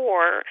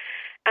four.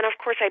 And of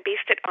course, I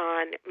based it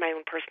on my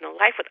own personal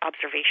life with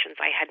observations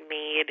I had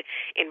made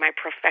in my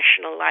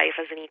professional life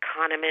as an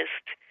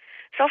economist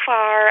so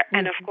far.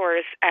 And of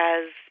course,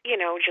 as,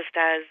 just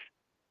as,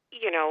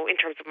 in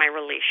terms of my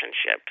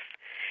relationships.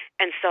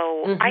 And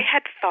so I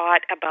had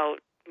thought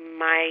about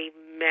my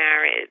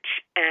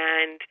marriage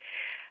and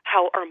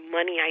how our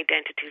money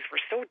identities were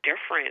so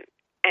different.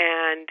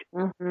 And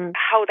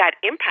how that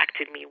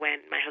impacted me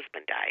when my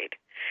husband died.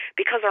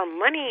 Because our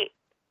money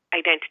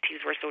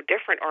identities were so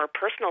different, or our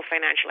personal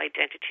financial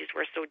identities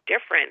were so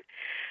different,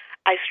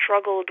 I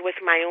struggled with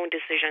my own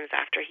decisions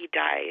after he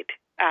died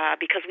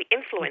because we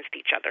influenced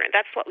each other. And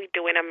that's what we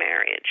do in a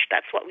marriage.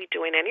 That's what we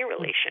do in any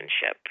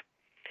relationship.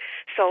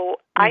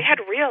 So I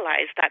had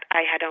realized that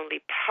I had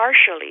only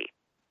partially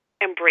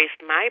embraced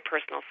my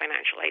personal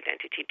financial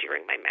identity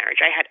during my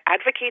marriage. I had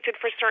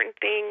advocated for certain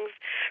things,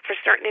 for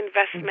certain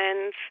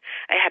investments.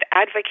 I had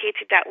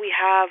advocated that we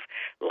have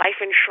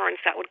life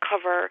insurance that would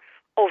cover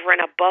over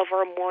and above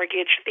our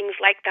mortgage, things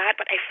like that.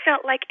 But I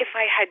felt like if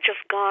I had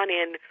just gone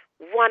in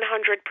 100%,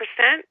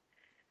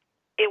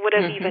 it would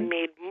have even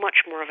made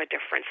much more of a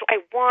difference. So I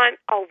want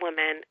all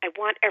women, I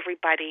want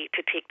everybody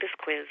to take this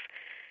quiz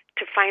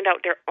to find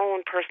out their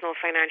own personal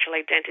financial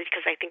identity,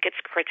 because I think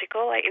it's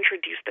critical. I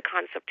introduced the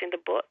concept in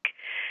the book.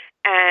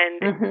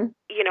 And,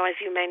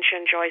 as you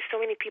mentioned, Joyce, so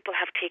many people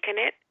have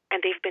taken it and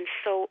they've been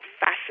so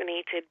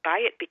fascinated by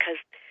it because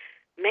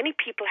many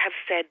people have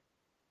said,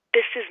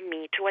 this is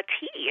me to a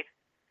T.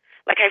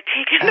 Like, I've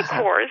taken the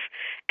course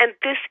and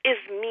this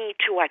is me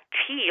to a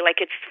T.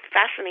 Like, it's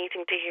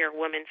fascinating to hear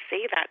women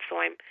say that.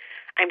 So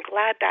I'm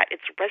glad that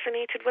it's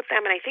resonated with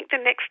them. And I think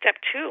the next step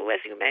too,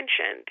 as you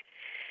mentioned,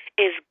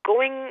 is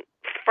going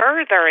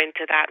further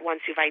into that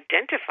once you've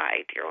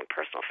identified your own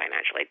personal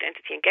financial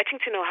identity and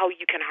getting to know how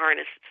you can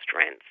harness its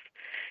strengths,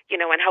 and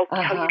how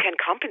you can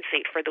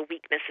compensate for the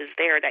weaknesses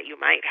there that you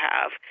might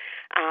have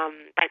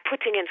by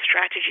putting in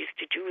strategies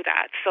to do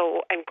that.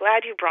 So I'm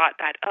glad you brought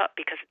that up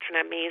because it's an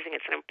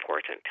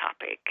important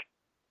topic.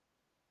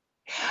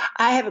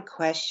 I have a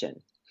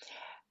question.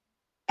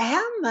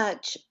 how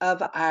much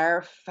of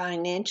our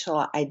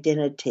financial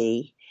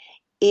identity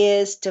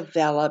is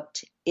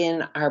developed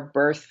in our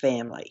birth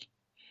family,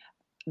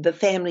 the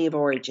family of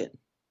origin?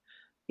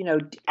 You know,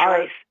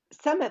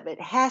 some of it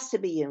has to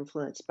be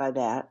influenced by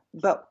that,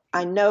 but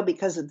I know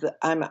because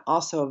I'm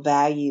also a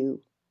value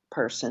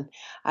person.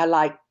 I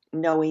like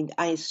knowing,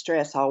 I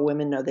stress all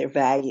women know their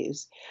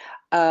values.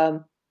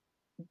 Um,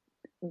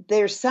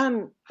 there's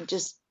some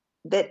just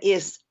that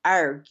is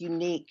our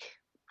unique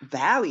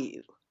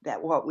value,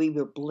 that what we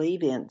would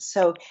believe in.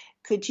 So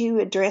could you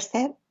address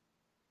that?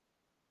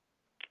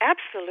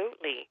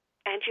 Absolutely.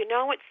 And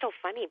it's so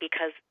funny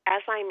because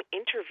as I'm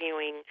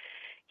interviewing,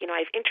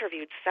 I've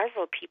interviewed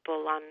several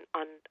people on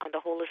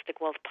the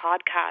Holistic Wealth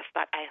podcast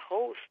that I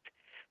host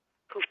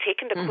who've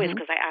taken the quiz,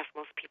 because I ask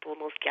most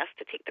guests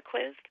to take the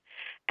quiz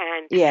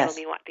and to tell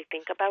me what they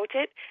think about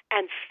it.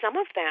 And some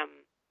of them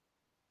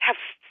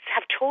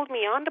have told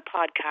me on the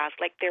podcast,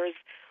 like there's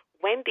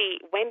Wendy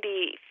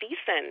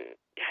Thiessen,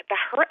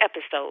 her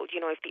episode,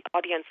 if the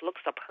audience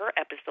looks up her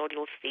episode,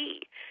 you'll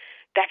see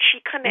that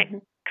she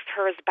connects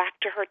hers back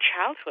to her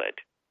childhood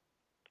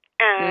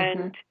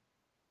and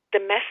the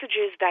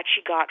messages that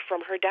she got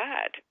from her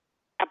dad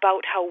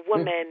about how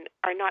women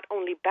are not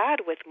only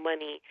bad with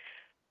money,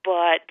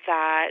 but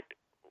that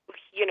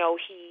he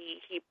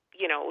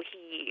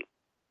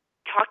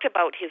talked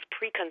about his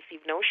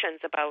preconceived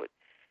notions about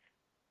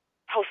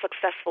how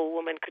successful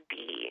women could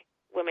be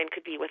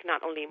with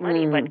not only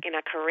money but in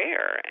a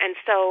career. And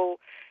so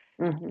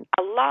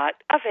a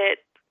lot of it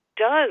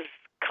does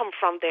come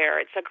from there.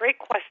 It's a great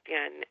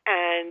question.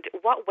 And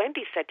what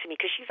Wendy said to me,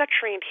 because she's a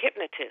trained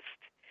hypnotist,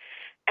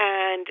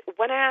 and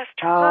when I asked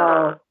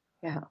her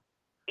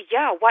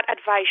what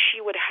advice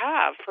she would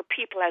have for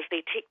people as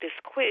they take this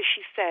quiz,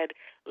 she said,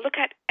 look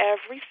at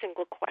every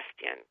single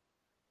question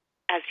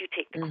as you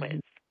take the quiz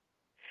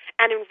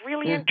and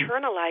really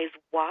internalize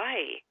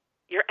why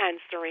you're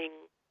answering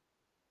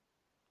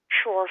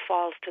true or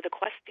false to the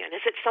question.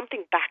 Is it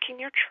something back in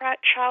your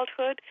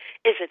childhood?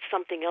 Is it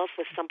something else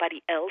with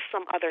somebody else,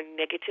 some other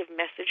negative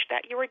message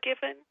that you were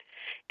given?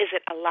 Is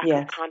it a lack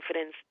of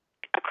confidence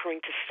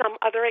occurring to some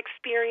other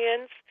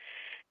experience?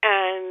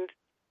 And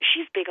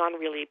she's big on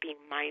really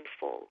being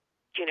mindful,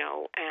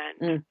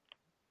 and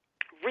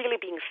really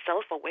being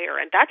self-aware.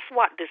 And that's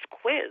what this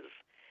quiz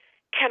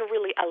can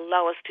really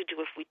allow us to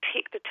do if we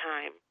take the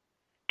time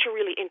to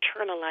really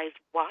internalize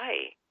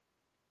why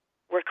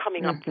we're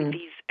coming up with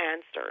these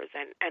answers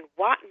and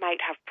what might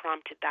have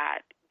prompted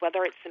that,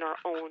 whether it's in our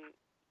own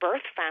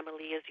birth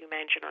family, as you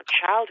mentioned, or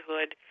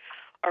childhood,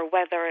 or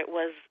whether it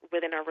was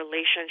within a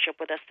relationship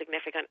with a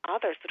significant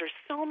other. So there's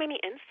so many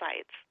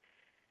insights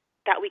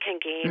that we can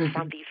gain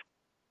from this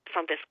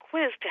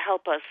quiz to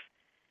help us,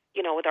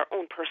 with our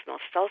own personal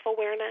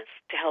self-awareness,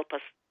 to help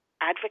us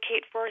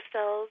advocate for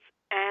ourselves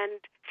and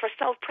for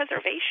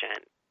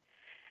self-preservation.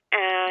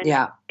 And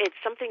it's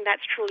something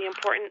that's truly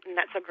important, and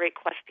that's a great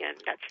question.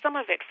 That's some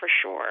of it for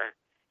sure.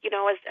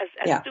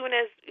 As soon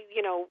as,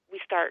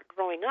 we start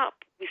growing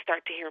up, we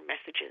start to hear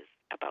messages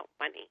about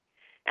money.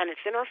 And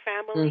it's in our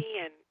family,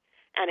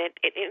 and it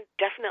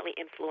definitely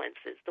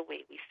influences the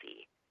way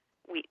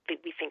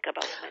we think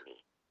about money.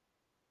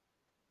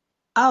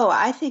 Oh,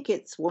 I think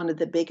it's one of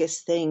the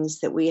biggest things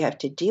that we have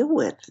to deal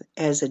with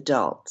as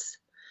adults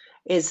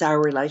is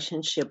our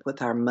relationship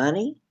with our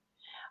money,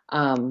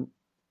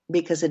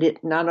 because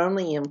it not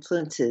only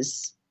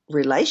influences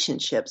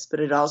relationships, but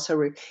it also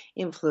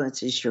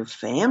influences your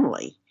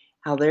family,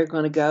 how they're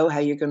going to go, how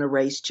you're going to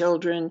raise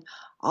children.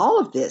 All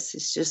of this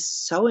is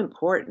just so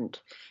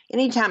important.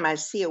 Anytime I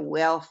see a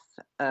wealth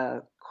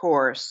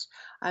course,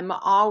 I'm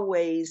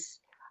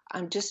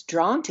just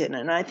drawn to it.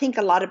 And I think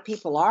a lot of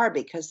people are,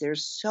 because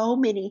there's so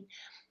many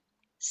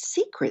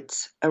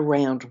secrets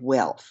around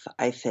wealth,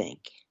 I think.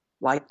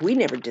 Like, we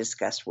never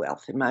discussed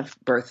wealth in my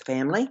birth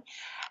family.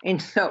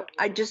 And so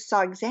I just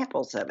saw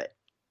examples of it,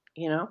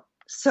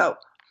 So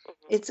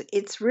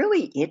it's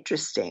really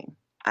interesting,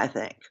 I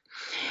think.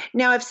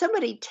 Now, if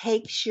somebody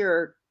takes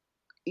your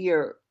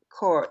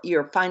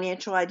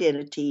financial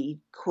identity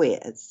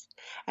quiz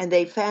and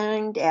they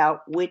find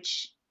out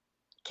which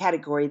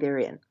category they're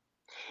in,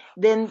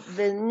 then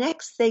the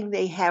next thing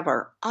they have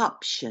are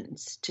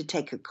options to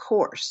take a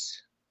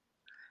course.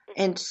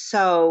 And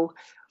so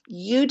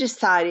you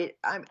decided,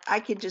 I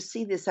could just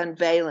see this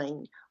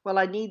unveiling. Well,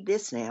 I need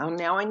this now.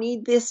 Now I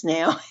need this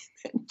now.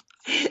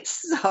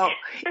 So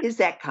is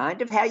that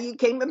kind of how you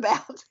came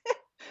about?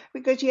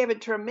 Because you have a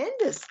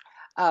tremendous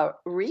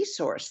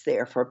resource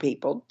there for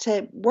people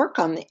to work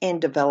on and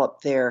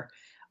develop their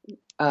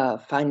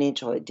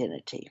financial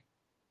identity.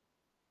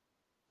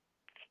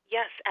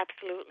 Yes,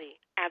 absolutely.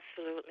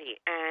 Absolutely.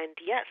 And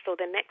yes, so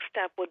the next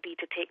step would be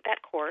to take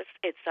that course.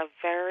 It's a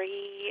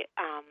very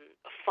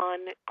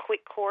fun,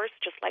 quick course,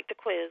 just like the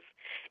quiz.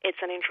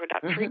 It's an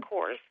introductory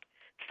course.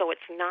 So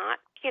it's not,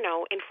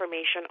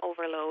 information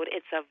overload.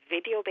 It's a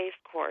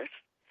video-based course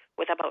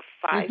with about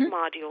 5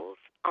 modules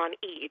on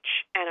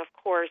each. And of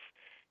course,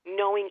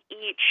 knowing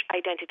each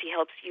identity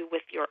helps you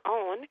with your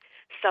own.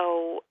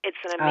 So it's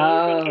an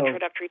amazing Oh,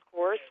 introductory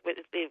course with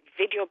the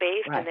video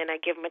based, and right. then I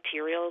give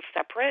materials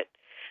separate.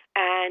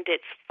 And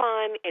it's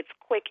fun, it's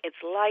quick, it's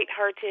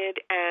lighthearted,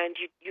 and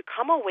you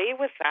come away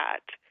with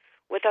that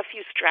with a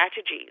few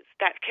strategies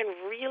that can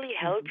really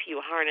help Mhm.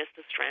 you harness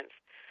the strengths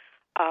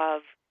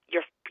of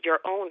your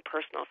own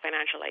personal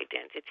financial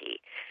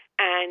identity.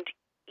 And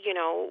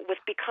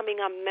with becoming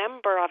a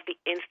member of the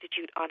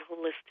Institute on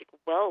Holistic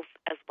Wealth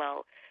as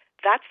well,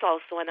 that's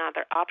also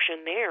another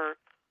option there,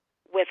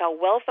 with a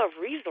wealth of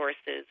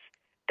resources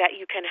that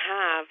you can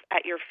have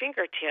at your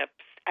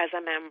fingertips as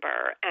a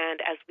member.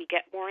 And as we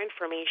get more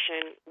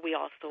information, we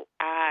also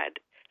add.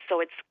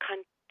 So it's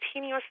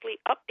continuously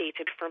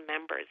updated for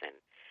members. And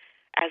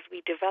as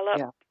we develop,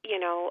 Yeah.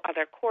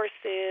 other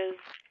courses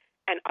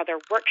and other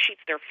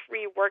worksheets, they're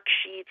free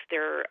worksheets,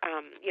 they're,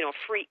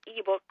 free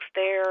ebooks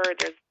there.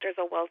 There's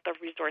a wealth of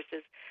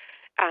resources,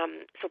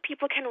 so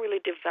people can really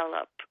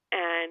develop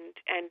and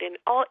in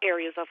all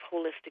areas of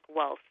holistic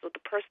wealth. So the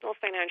personal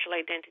financial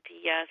identity,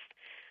 yes,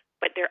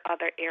 but there are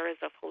other areas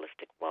of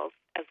holistic wealth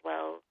as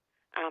well.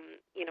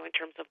 In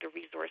terms of the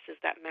resources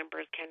that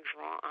members can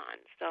draw on.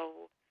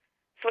 So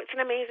it's an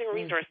amazing Mm.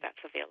 resource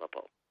that's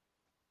available.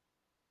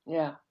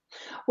 Yeah.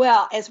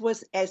 Well, as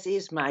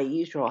is my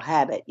usual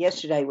habit,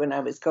 yesterday when I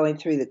was going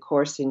through the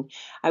course and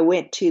I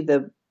went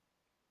to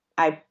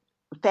I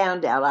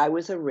found out I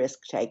was a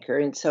risk taker,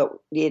 and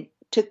so it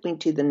took me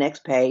to the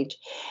next page,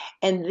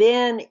 and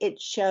then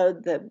it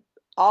showed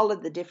all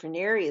of the different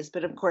areas.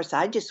 But of course,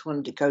 I just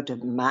wanted to go to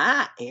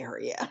my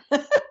area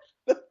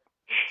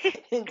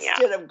Yeah.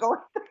 instead of going.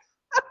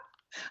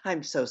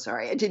 I'm so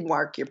sorry, I didn't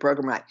mark your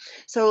program right.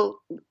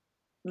 So,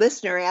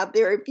 listener out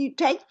there, if you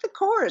take the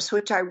course,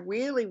 which I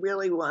really,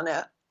 really want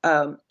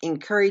to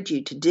encourage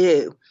you to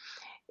do,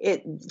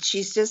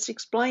 she's just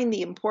explained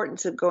the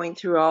importance of going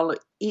through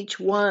each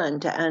one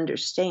to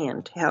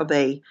understand how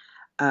they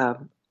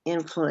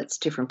influence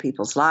different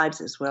people's lives,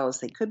 as well as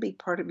they could be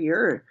part of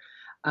your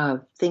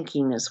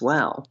thinking as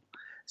well.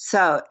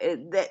 So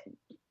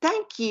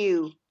thank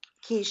you,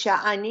 Keisha.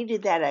 I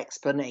needed that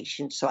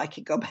explanation so I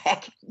could go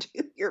back and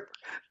do your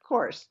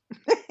course.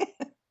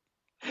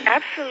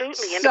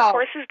 Absolutely, and the So,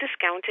 course is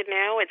discounted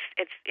now.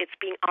 It's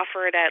being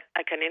offered at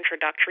like an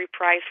introductory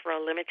price for a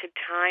limited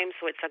time,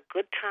 so it's a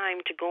good time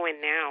to go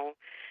in now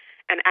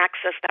and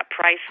access that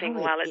pricing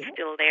oh, while it's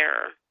still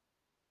there.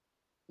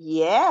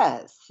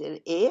 yes,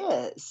 it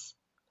is.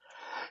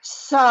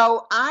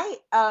 So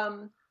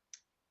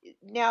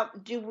now,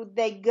 do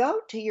they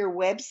go to your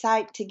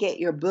website to get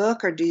your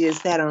book, or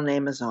is that on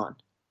Amazon?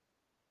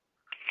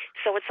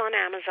 So it's on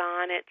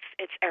Amazon.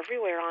 It's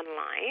everywhere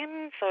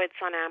online. So it's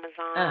on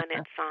Amazon. Uh-huh.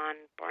 It's on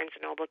Barnes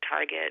and Noble,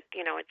 Target.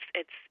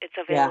 It's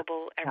Yeah,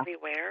 available yeah,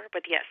 everywhere.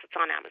 But yes, it's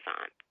on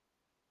Amazon.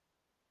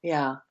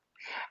 yeah.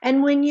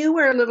 And when you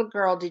were a little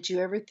girl, did you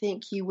ever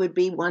think you would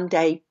be one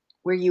day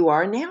where you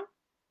are now?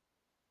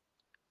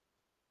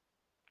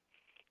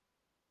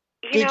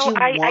 Did you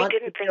I want to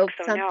didn't think build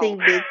so. No, something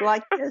big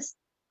like this?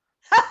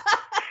 I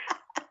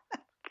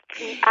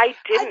I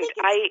didn't. think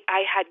it's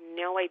I had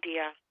no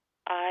idea.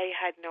 I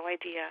had no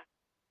idea.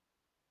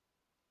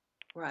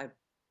 right.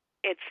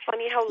 It's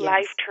funny how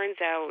life Yes. turns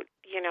out,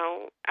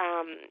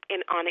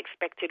 in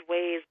unexpected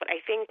ways. But I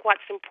think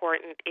what's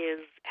important is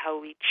how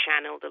we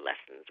channel the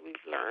lessons we've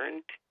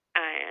learned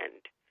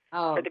and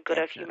for Oh, the good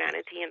of definitely.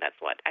 humanity. And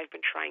that's what I've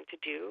been trying to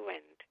do,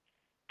 and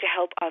to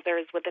help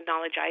others with the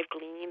knowledge I've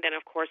gleaned, and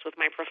of course with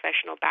my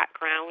professional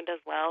background as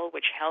well,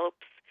 which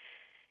helps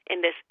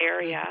in this Mhm.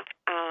 area.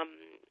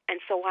 And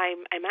so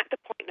I'm at the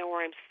point now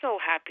where I'm so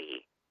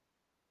happy.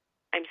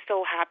 I'm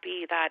so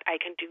happy that I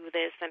can do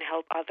this and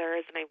help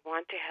others, and I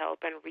want to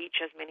help and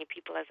reach as many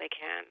people as I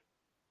can.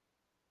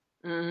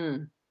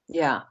 Mhm.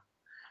 Yeah.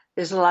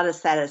 There's a lot of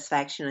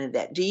satisfaction in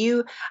that.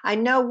 I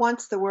know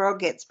once the world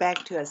gets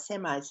back to a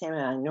semi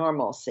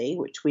normalcy,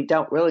 which we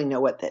don't really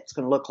know what that's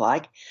going to look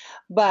like,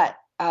 but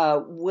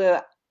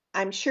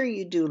I'm sure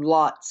you do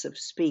lots of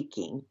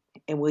speaking,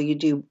 and will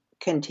you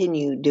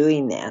continue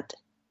doing that?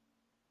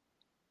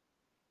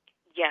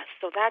 Yes,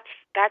 so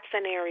that's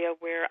an area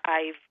where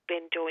I've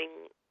been doing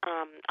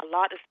a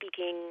lot of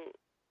speaking,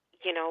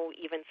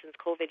 even since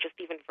COVID, just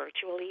even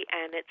virtually,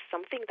 and it's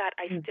something that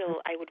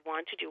Mhm. I would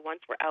want to do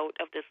once we're out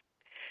of this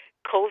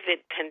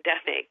COVID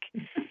pandemic.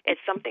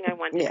 It's something I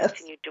want to Yes.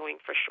 continue doing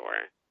for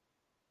sure.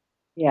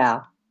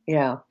 Yeah.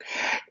 Yeah.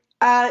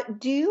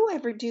 Do you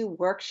ever do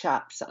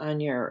workshops on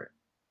your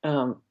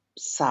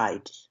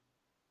site,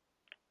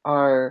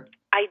 or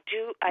I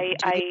do. do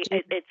you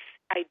do? It's.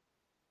 I.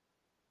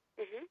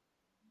 Mhm.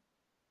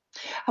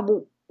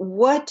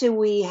 What do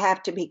we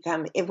have to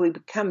become if we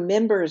become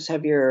members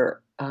of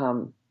your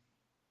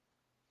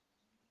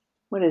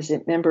what is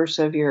it, members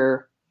of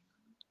your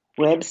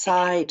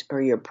website or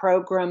your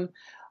program?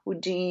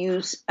 Do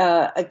you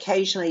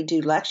occasionally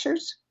do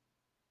lectures?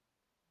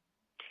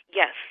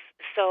 Yes.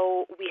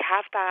 So we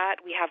have that.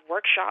 We have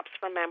workshops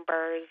for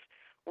members.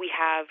 We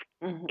have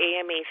Hmm.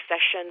 AMA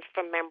sessions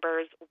for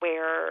members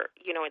where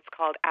it's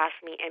called Ask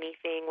Me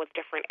Anything with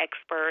different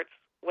experts.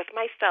 with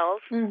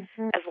myself,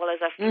 Mm-hmm. as well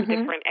as a few Mm-hmm.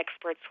 different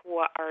experts who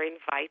are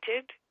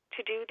invited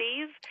to do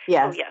these. So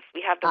Yes. yes,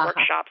 we have the Uh-huh.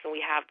 workshops and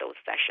we have those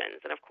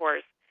sessions, and of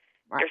course,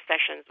 Right. there's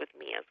sessions with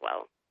me as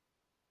well.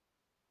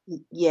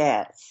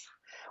 Yes.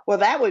 Well,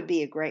 that would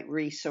be a great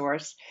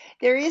resource.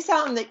 There is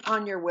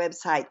on your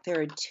website,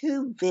 there are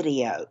 2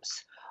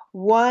 videos.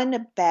 One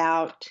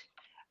about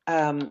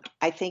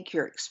I think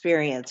your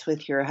experience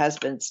with your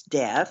husband's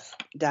death,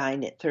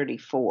 dying at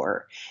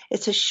 34.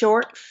 It's a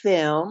short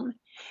film.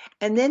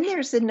 And then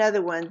there's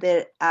another one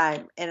that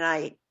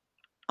I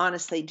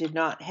honestly did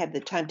not have the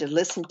time to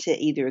listen to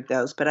either of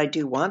those, but I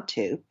do want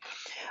to.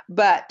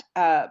 But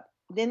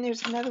then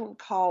there's another one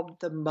called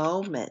The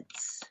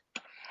Moments.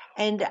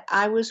 And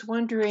I was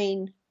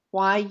wondering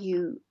why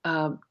you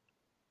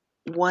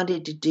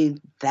wanted to do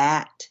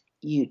that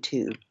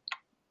YouTube.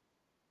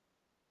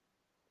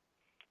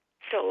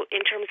 So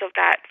in terms of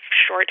that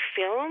short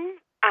film,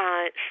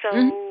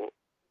 Mhm.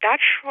 that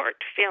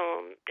short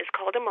film is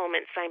called The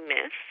Moments I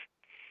Miss.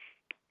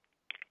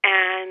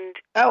 And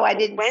Oh, I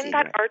didn't when see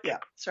that that. Yeah,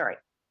 article, sorry.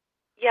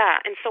 yeah,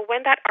 and so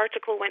when that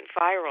article went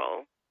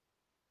viral,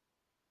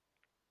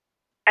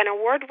 an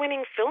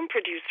award-winning film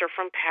producer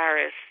from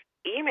Paris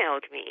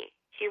emailed me.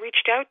 He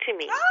reached out to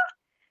me. Ah,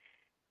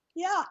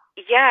 yeah.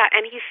 Yeah,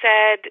 and he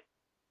said,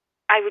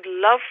 I would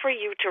love for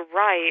you to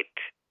write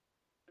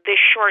this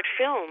short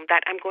film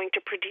that I'm going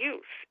to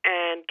produce.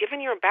 And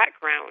given your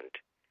background,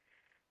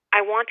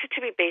 I want it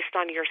to be based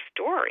on your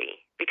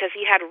story because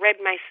he had read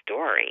my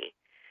story.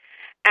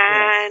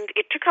 Yes. And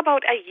it took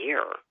about a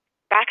year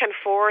back and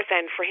forth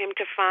and for him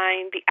to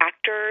find the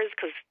actors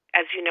because,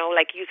 as you know,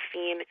 like you've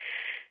seen,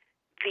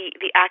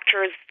 the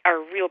actors are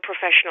real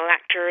professional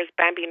actors.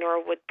 Bambi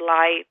Norwood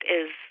Blight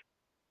is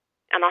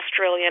an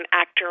Australian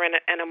actor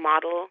and a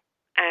model,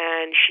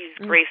 and she's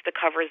Mm. graced the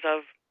covers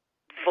of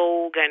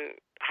Vogue and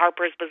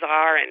Harper's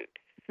Bazaar,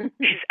 and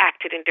she's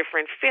acted in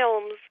different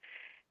films.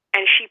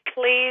 And she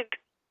played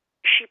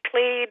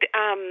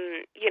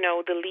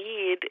the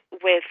lead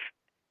with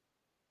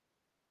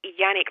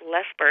Yannick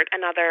Lespert,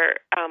 another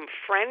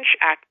French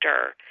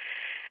actor,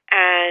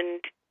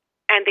 and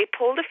they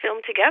pulled a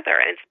film together,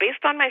 and it's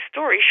based on my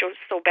story.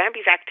 So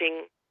Bambi's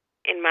acting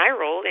in my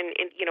role in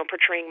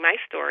portraying my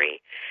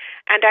story,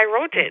 and I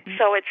wrote it. Mhm.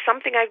 So it's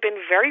something I've been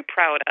very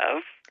proud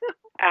of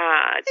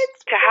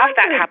It's to have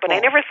that happen. I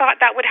wonderful. never thought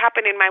that would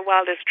happen in my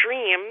wildest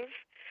dreams.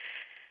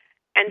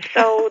 And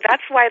so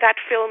that's why that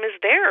film is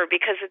there,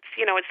 because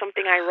it's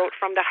something I wrote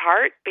from the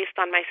heart based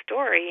on my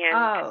story and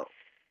Oh,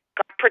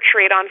 got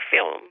portrayed on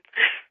film.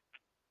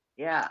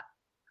 yeah.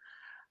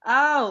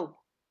 Oh,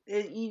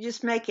 you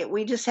just make it.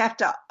 We just have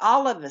to,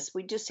 all of us,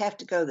 we just have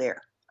to go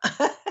there.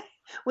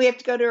 We have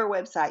to go to our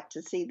website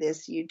to see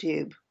this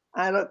YouTube.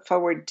 I look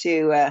forward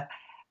to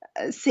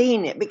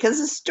seeing it because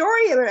the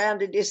story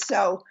around it is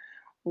so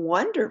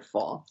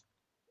wonderful.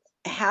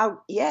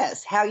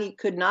 Yes, how you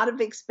could not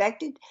have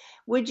expected.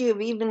 Would you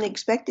have even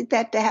expected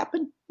that to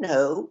happen?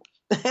 No.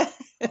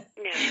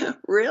 No.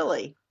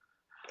 Really.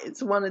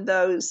 It's one of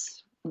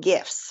those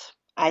gifts,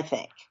 I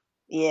think.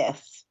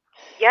 Yes.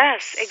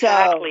 Yes, So,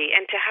 exactly.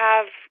 And to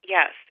have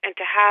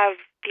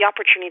the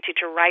opportunity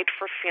to write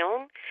for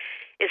film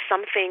is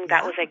something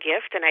that yeah. was a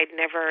gift, and I'd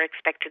never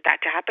expected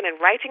that to happen. And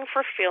writing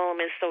for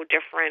film is so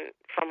different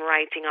from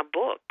writing a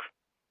book.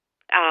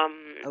 Oh,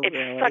 It's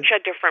really? such a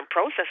different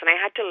process, and I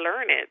had to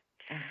learn it.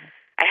 Uh-huh.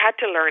 I had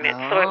to learn it,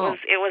 so it was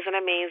Oh, it was an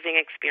amazing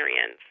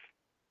experience.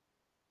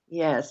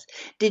 yes.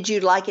 Did you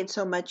like it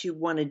so much you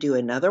want to do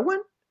another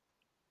one?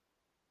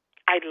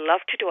 I'd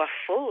love to do a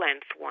full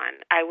length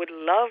one. I would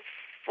love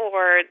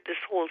for this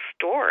whole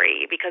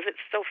story because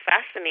it's so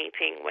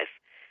fascinating with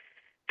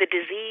the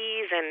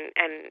disease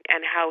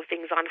and how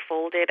things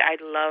unfolded.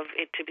 I'd love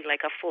it to be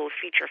like a full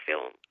feature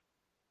film.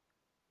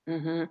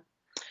 Mm-hmm.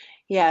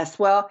 Yes.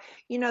 Well,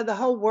 the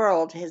whole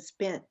world has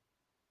spent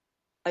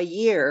a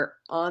year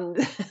on,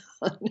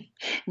 on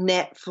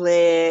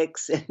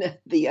Netflix and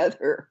the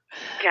other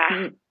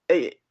Yeah.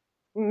 uh,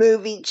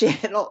 movie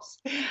channels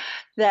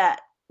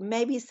that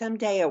maybe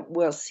someday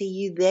we'll see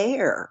you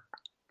there.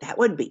 That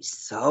would be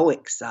so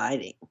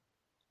exciting.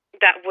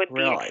 That would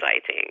be Really.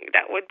 exciting.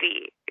 That would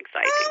be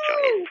exciting, Joyce,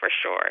 Oh, for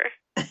sure.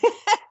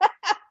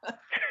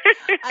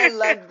 I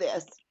love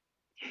this.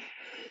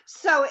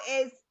 So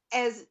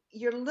as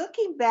you're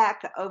looking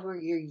back over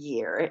your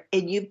year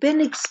and you've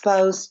been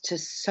exposed to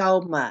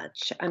so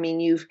much. I mean,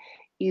 you've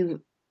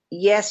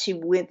yes, you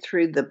went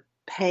through the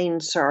pain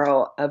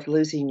sorrow of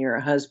losing your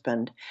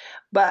husband,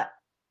 but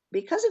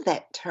because of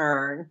that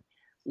turn,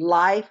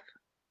 life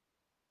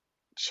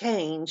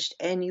changed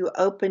and you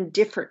opened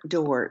different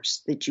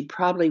doors that you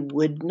probably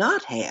would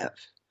not have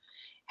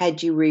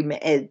had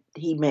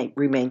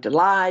remained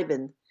alive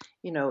and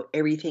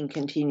everything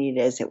continued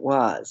as it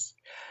was.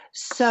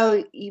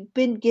 So you've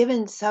been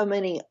given so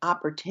many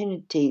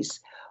opportunities.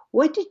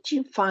 What did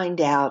you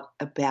find out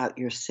about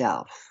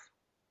yourself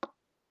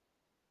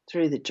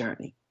through the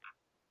journey?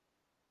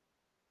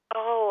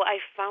 Oh, I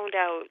found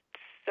out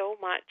so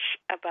much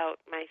about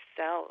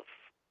myself.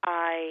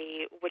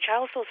 Which I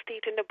also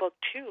state in the book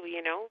too,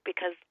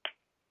 because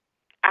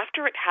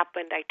after it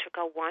happened, I took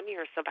a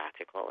 1-year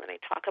sabbatical, and I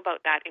talk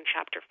about that in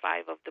chapter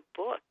 5 of the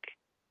book.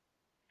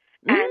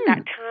 And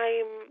that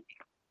time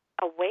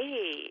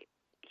away,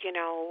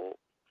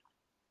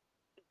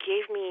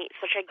 gave me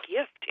such a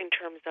gift in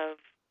terms of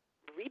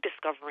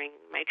rediscovering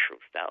my true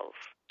self.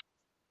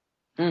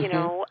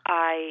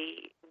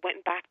 I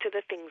went back to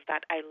the things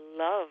that I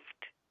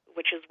loved,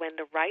 which is when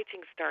the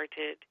writing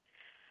started.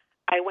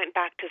 I went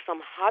back to some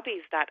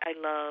hobbies that I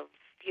loved,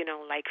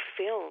 like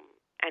film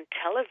and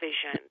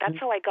television. That's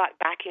how I got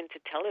back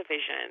into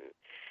television.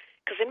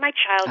 Because in my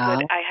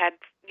childhood, I had,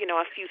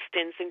 a few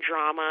stints in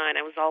drama, and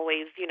I was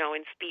always,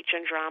 in speech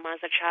and drama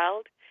as a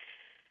child.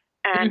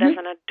 And as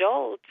an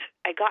adult,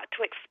 I got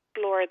to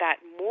explore that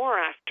more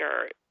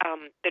after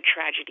the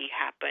tragedy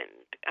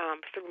happened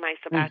through my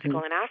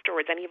sabbatical and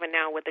afterwards, and even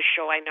now with the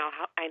show I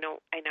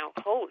now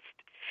host.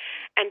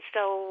 And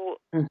so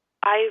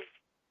I've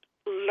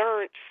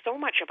learned so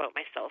much about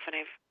myself, and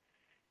I've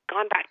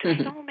gone back to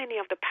so many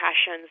of the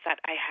passions that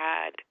I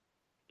had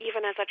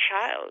even as a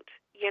child,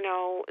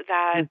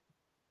 that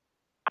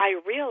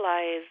I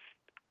realize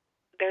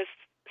there's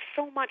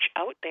so much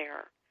out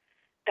there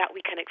that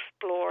we can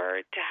explore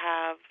to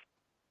have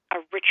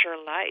a richer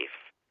life,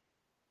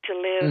 to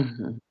live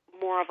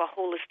more of a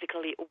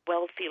holistically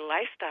wealthy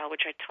lifestyle,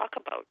 which I talk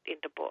about in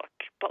the book.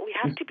 But we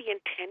have to be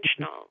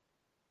intentional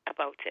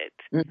about it.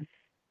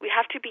 We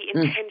have to be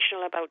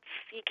intentional about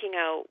seeking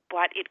out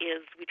what it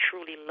is we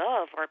truly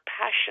love, our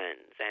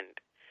passions, and,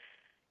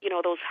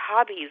 those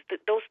hobbies,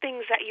 those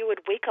things that you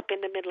would wake up in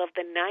the middle of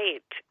the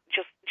night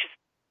just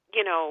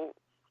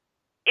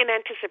in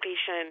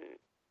anticipation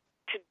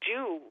to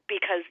do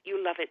because you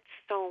love it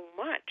so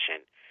much.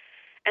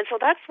 And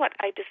so that's what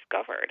I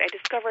discovered. I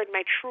discovered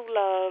my true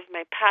love,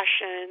 my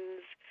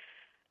passions.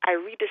 I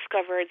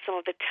rediscovered some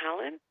of the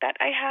talent that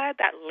I had,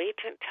 that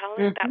latent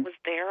talent that was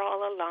there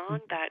all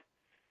along that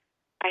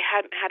I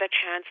hadn't had a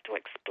chance to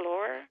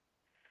explore.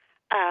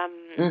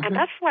 And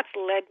that's what's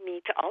led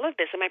me to all of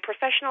this. And my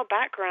professional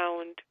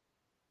background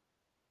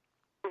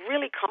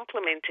really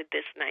complemented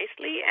this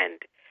nicely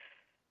and,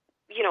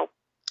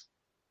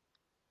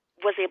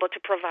 was able to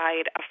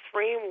provide a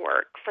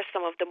framework for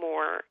some of the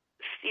more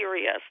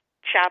serious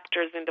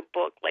chapters in the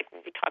book, like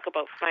when we talk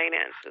about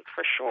finances,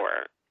 for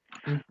sure.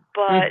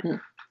 But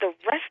the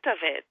rest of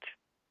it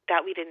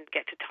that we didn't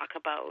get to talk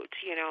about,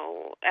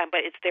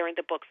 but it's there in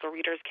the book, so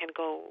readers can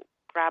go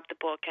grab the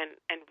book and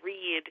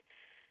read.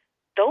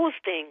 Those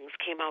things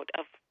came out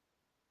of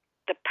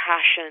the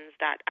passions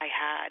that I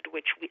had,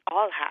 which we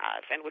all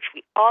have and which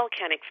we all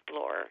can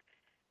explore,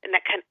 and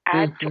that can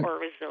add to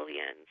our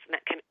resilience, and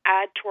that can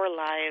add to our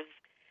lives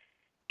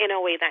in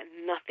a way that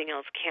nothing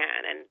else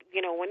can. And,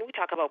 when we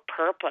talk about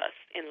purpose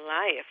in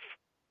life,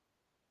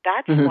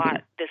 that's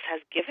what this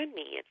has given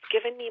me. It's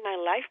given me my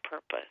life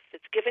purpose.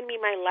 It's given me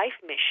my life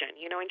mission.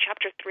 In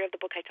chapter 3 of the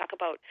book, I talk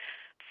about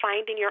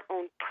finding your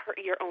own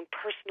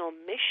personal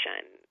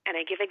mission, and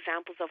I give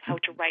examples of how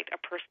to write a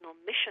personal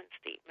mission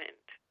statement.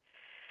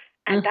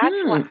 And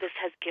that's what this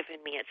has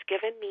given me. It's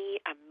given me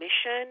a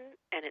mission,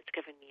 and it's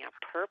given me a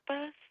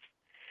purpose,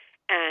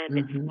 and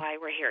it's why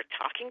we're here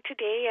talking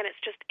today, and it's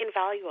just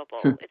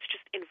invaluable. It's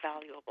just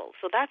invaluable.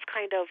 So that's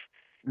kind of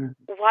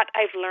what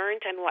I've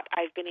learned and what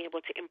I've been able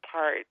to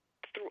impart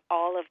through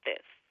all of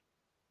this.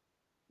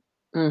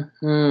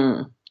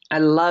 I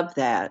love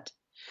that.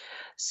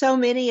 So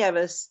many of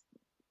us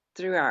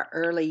through our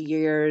early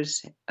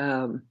years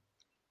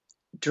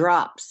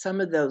drop some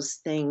of those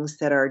things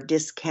that are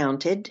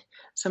discounted,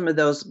 some of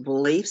those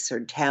beliefs or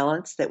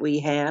talents that we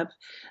have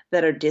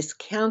that are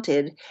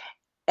discounted,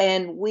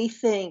 and we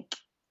think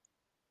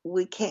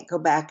we can't go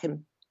back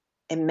and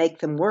make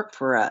them work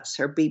for us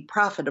or be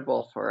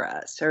profitable for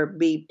us or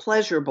be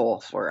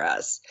pleasurable for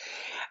us.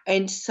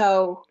 And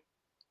so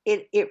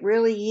it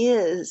really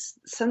is,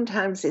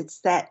 sometimes it's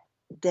that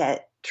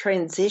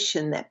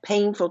transition, that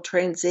painful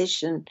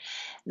transition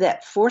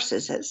that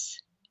forces us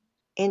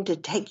into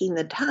taking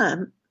the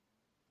time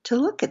to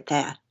look at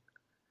that.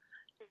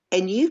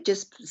 And you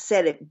just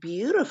said it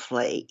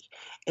beautifully,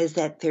 is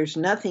that there's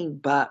nothing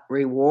but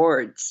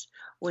rewards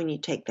when you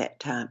take that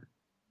time.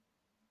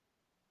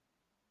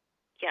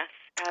 Yes,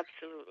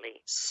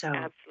 absolutely. So,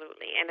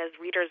 absolutely. And as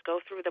readers go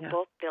through the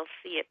book, they'll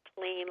see it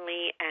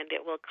plainly, and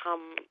it will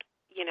come,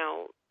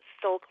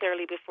 so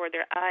clearly before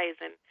their eyes.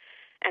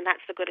 And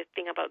that's the good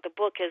thing about the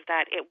book, is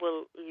that it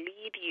will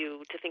lead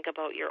you to think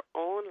about your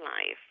own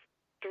life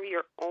through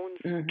your own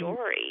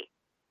story.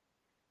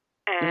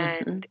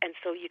 And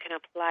so you can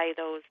apply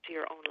those to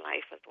your own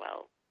life as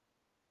well.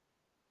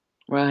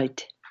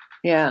 Right.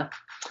 Yeah.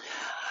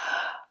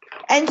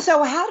 And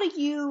so how do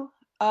you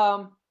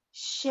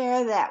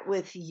share that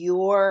with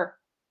your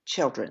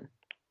children?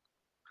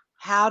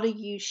 How do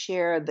you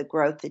share the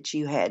growth that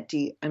you had?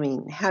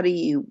 How do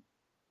you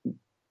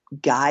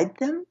guide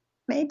them,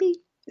 maybe?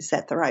 Is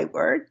that the right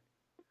word?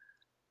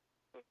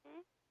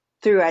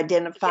 Through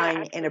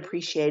identifying and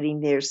appreciating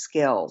their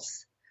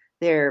skills,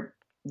 their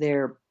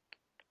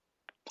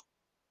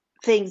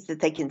things that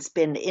they can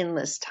spend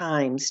endless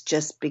times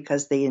just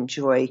because they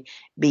enjoy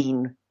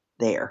being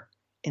there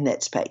in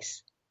that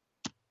space.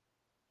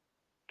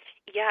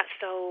 Yeah,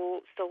 so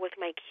with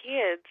my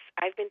kids,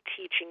 I've been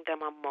teaching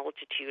them a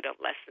multitude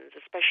of lessons,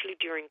 especially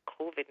during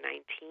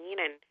COVID-19,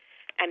 and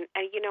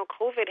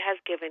COVID has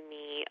given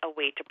me a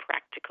way to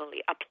practically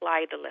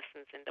apply the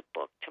lessons in the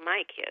book to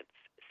my kids.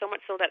 So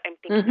much so that I'm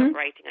thinking of Mm-hmm.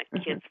 writing a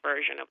Mm-hmm. kids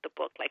version of the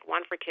book, like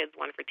one for kids,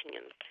 one for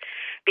teens,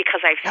 because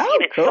I've Oh,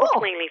 seen it so cool.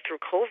 plainly through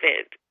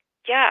COVID.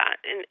 Yeah,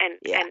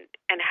 Yeah.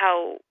 and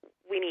how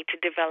we need to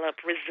develop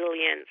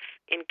resilience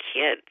in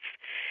kids.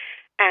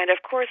 And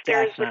of course,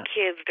 there's with Definitely.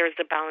 kids, there's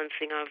the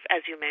balancing of,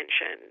 as you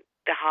mentioned,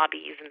 the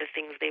hobbies and the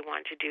things they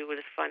want to do,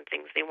 the fun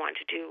things they want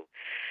to do.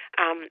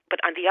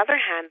 But on the other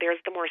hand, there's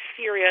the more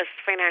serious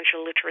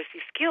financial literacy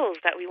skills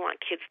that we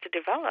want kids to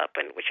develop,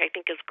 and which I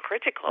think is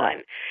critical.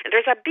 Right. And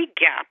there's a big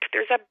gap.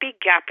 There's a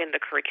big gap in the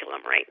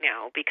curriculum right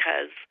now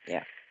because,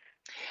 Yeah.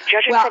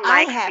 judging Well, from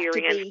my I have to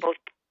experience, be, both.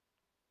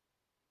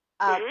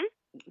 Mhm.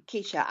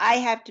 Keisha, I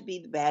have to be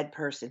the bad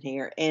person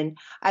here. And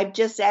I've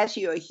just asked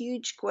you a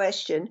huge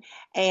question,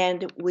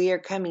 and we are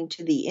coming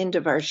to the end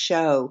of our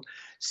show.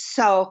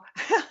 So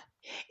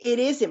it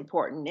is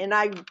important. And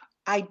I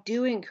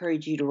do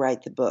encourage you to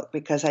write the book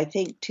because I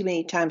think too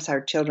many times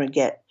our children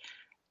get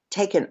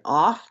taken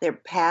off their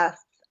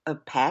path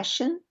of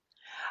passion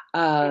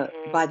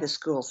by the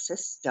school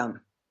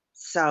system.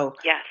 So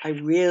Yes. I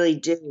really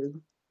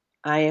do.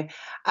 I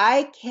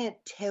can't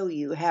tell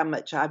you how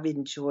much I've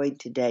enjoyed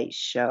today's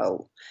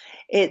show.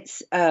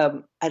 It's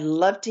I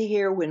love to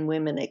hear when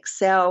women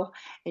excel,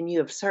 and you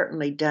have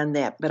certainly done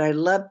that. But I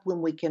love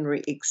when we can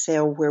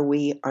excel where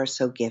we are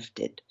so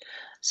gifted.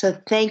 So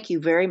thank you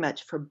very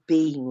much for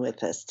being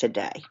with us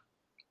today.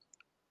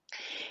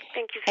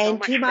 Thank you so And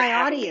much to for my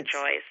having audience, me,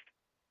 Joyce.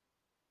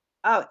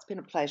 oh, it's been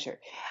a pleasure.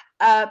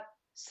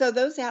 So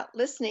those out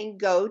listening,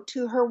 go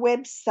to her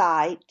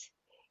website,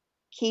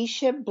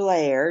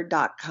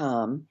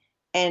 KeishaBlair.com,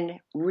 and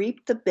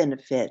reap the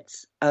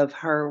benefits of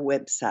her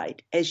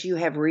website as you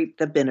have reaped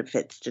the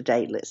benefits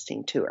today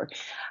listening to her.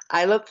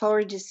 I look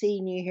forward to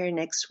seeing you here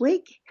next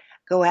week.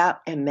 Go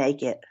out and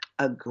make it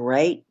a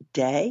great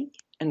day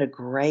and a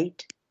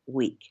great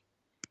week.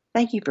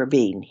 Thank you for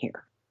being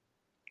here.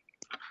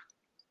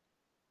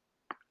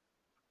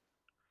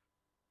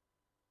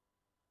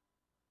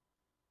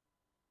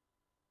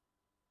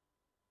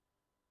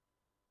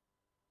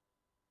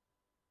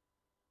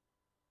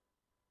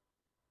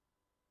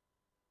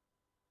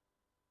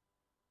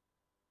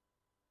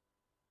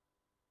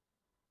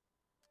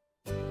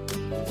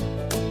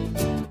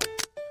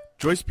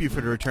 Joyce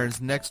Buford returns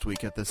next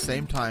week at the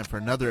same time for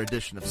another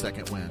edition of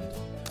Second Wind.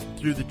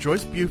 Through the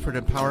Joyce Buford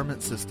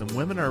Empowerment System,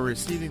 women are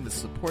receiving the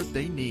support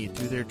they need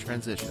through their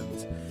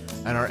transitions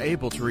and are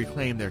able to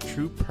reclaim their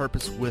true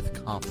purpose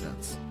with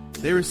confidence.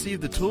 They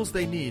receive the tools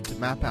they need to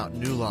map out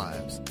new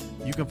lives.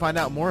 You can find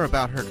out more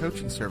about her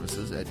coaching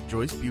services at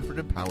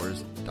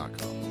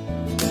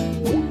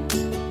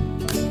joycebufordempowers.com.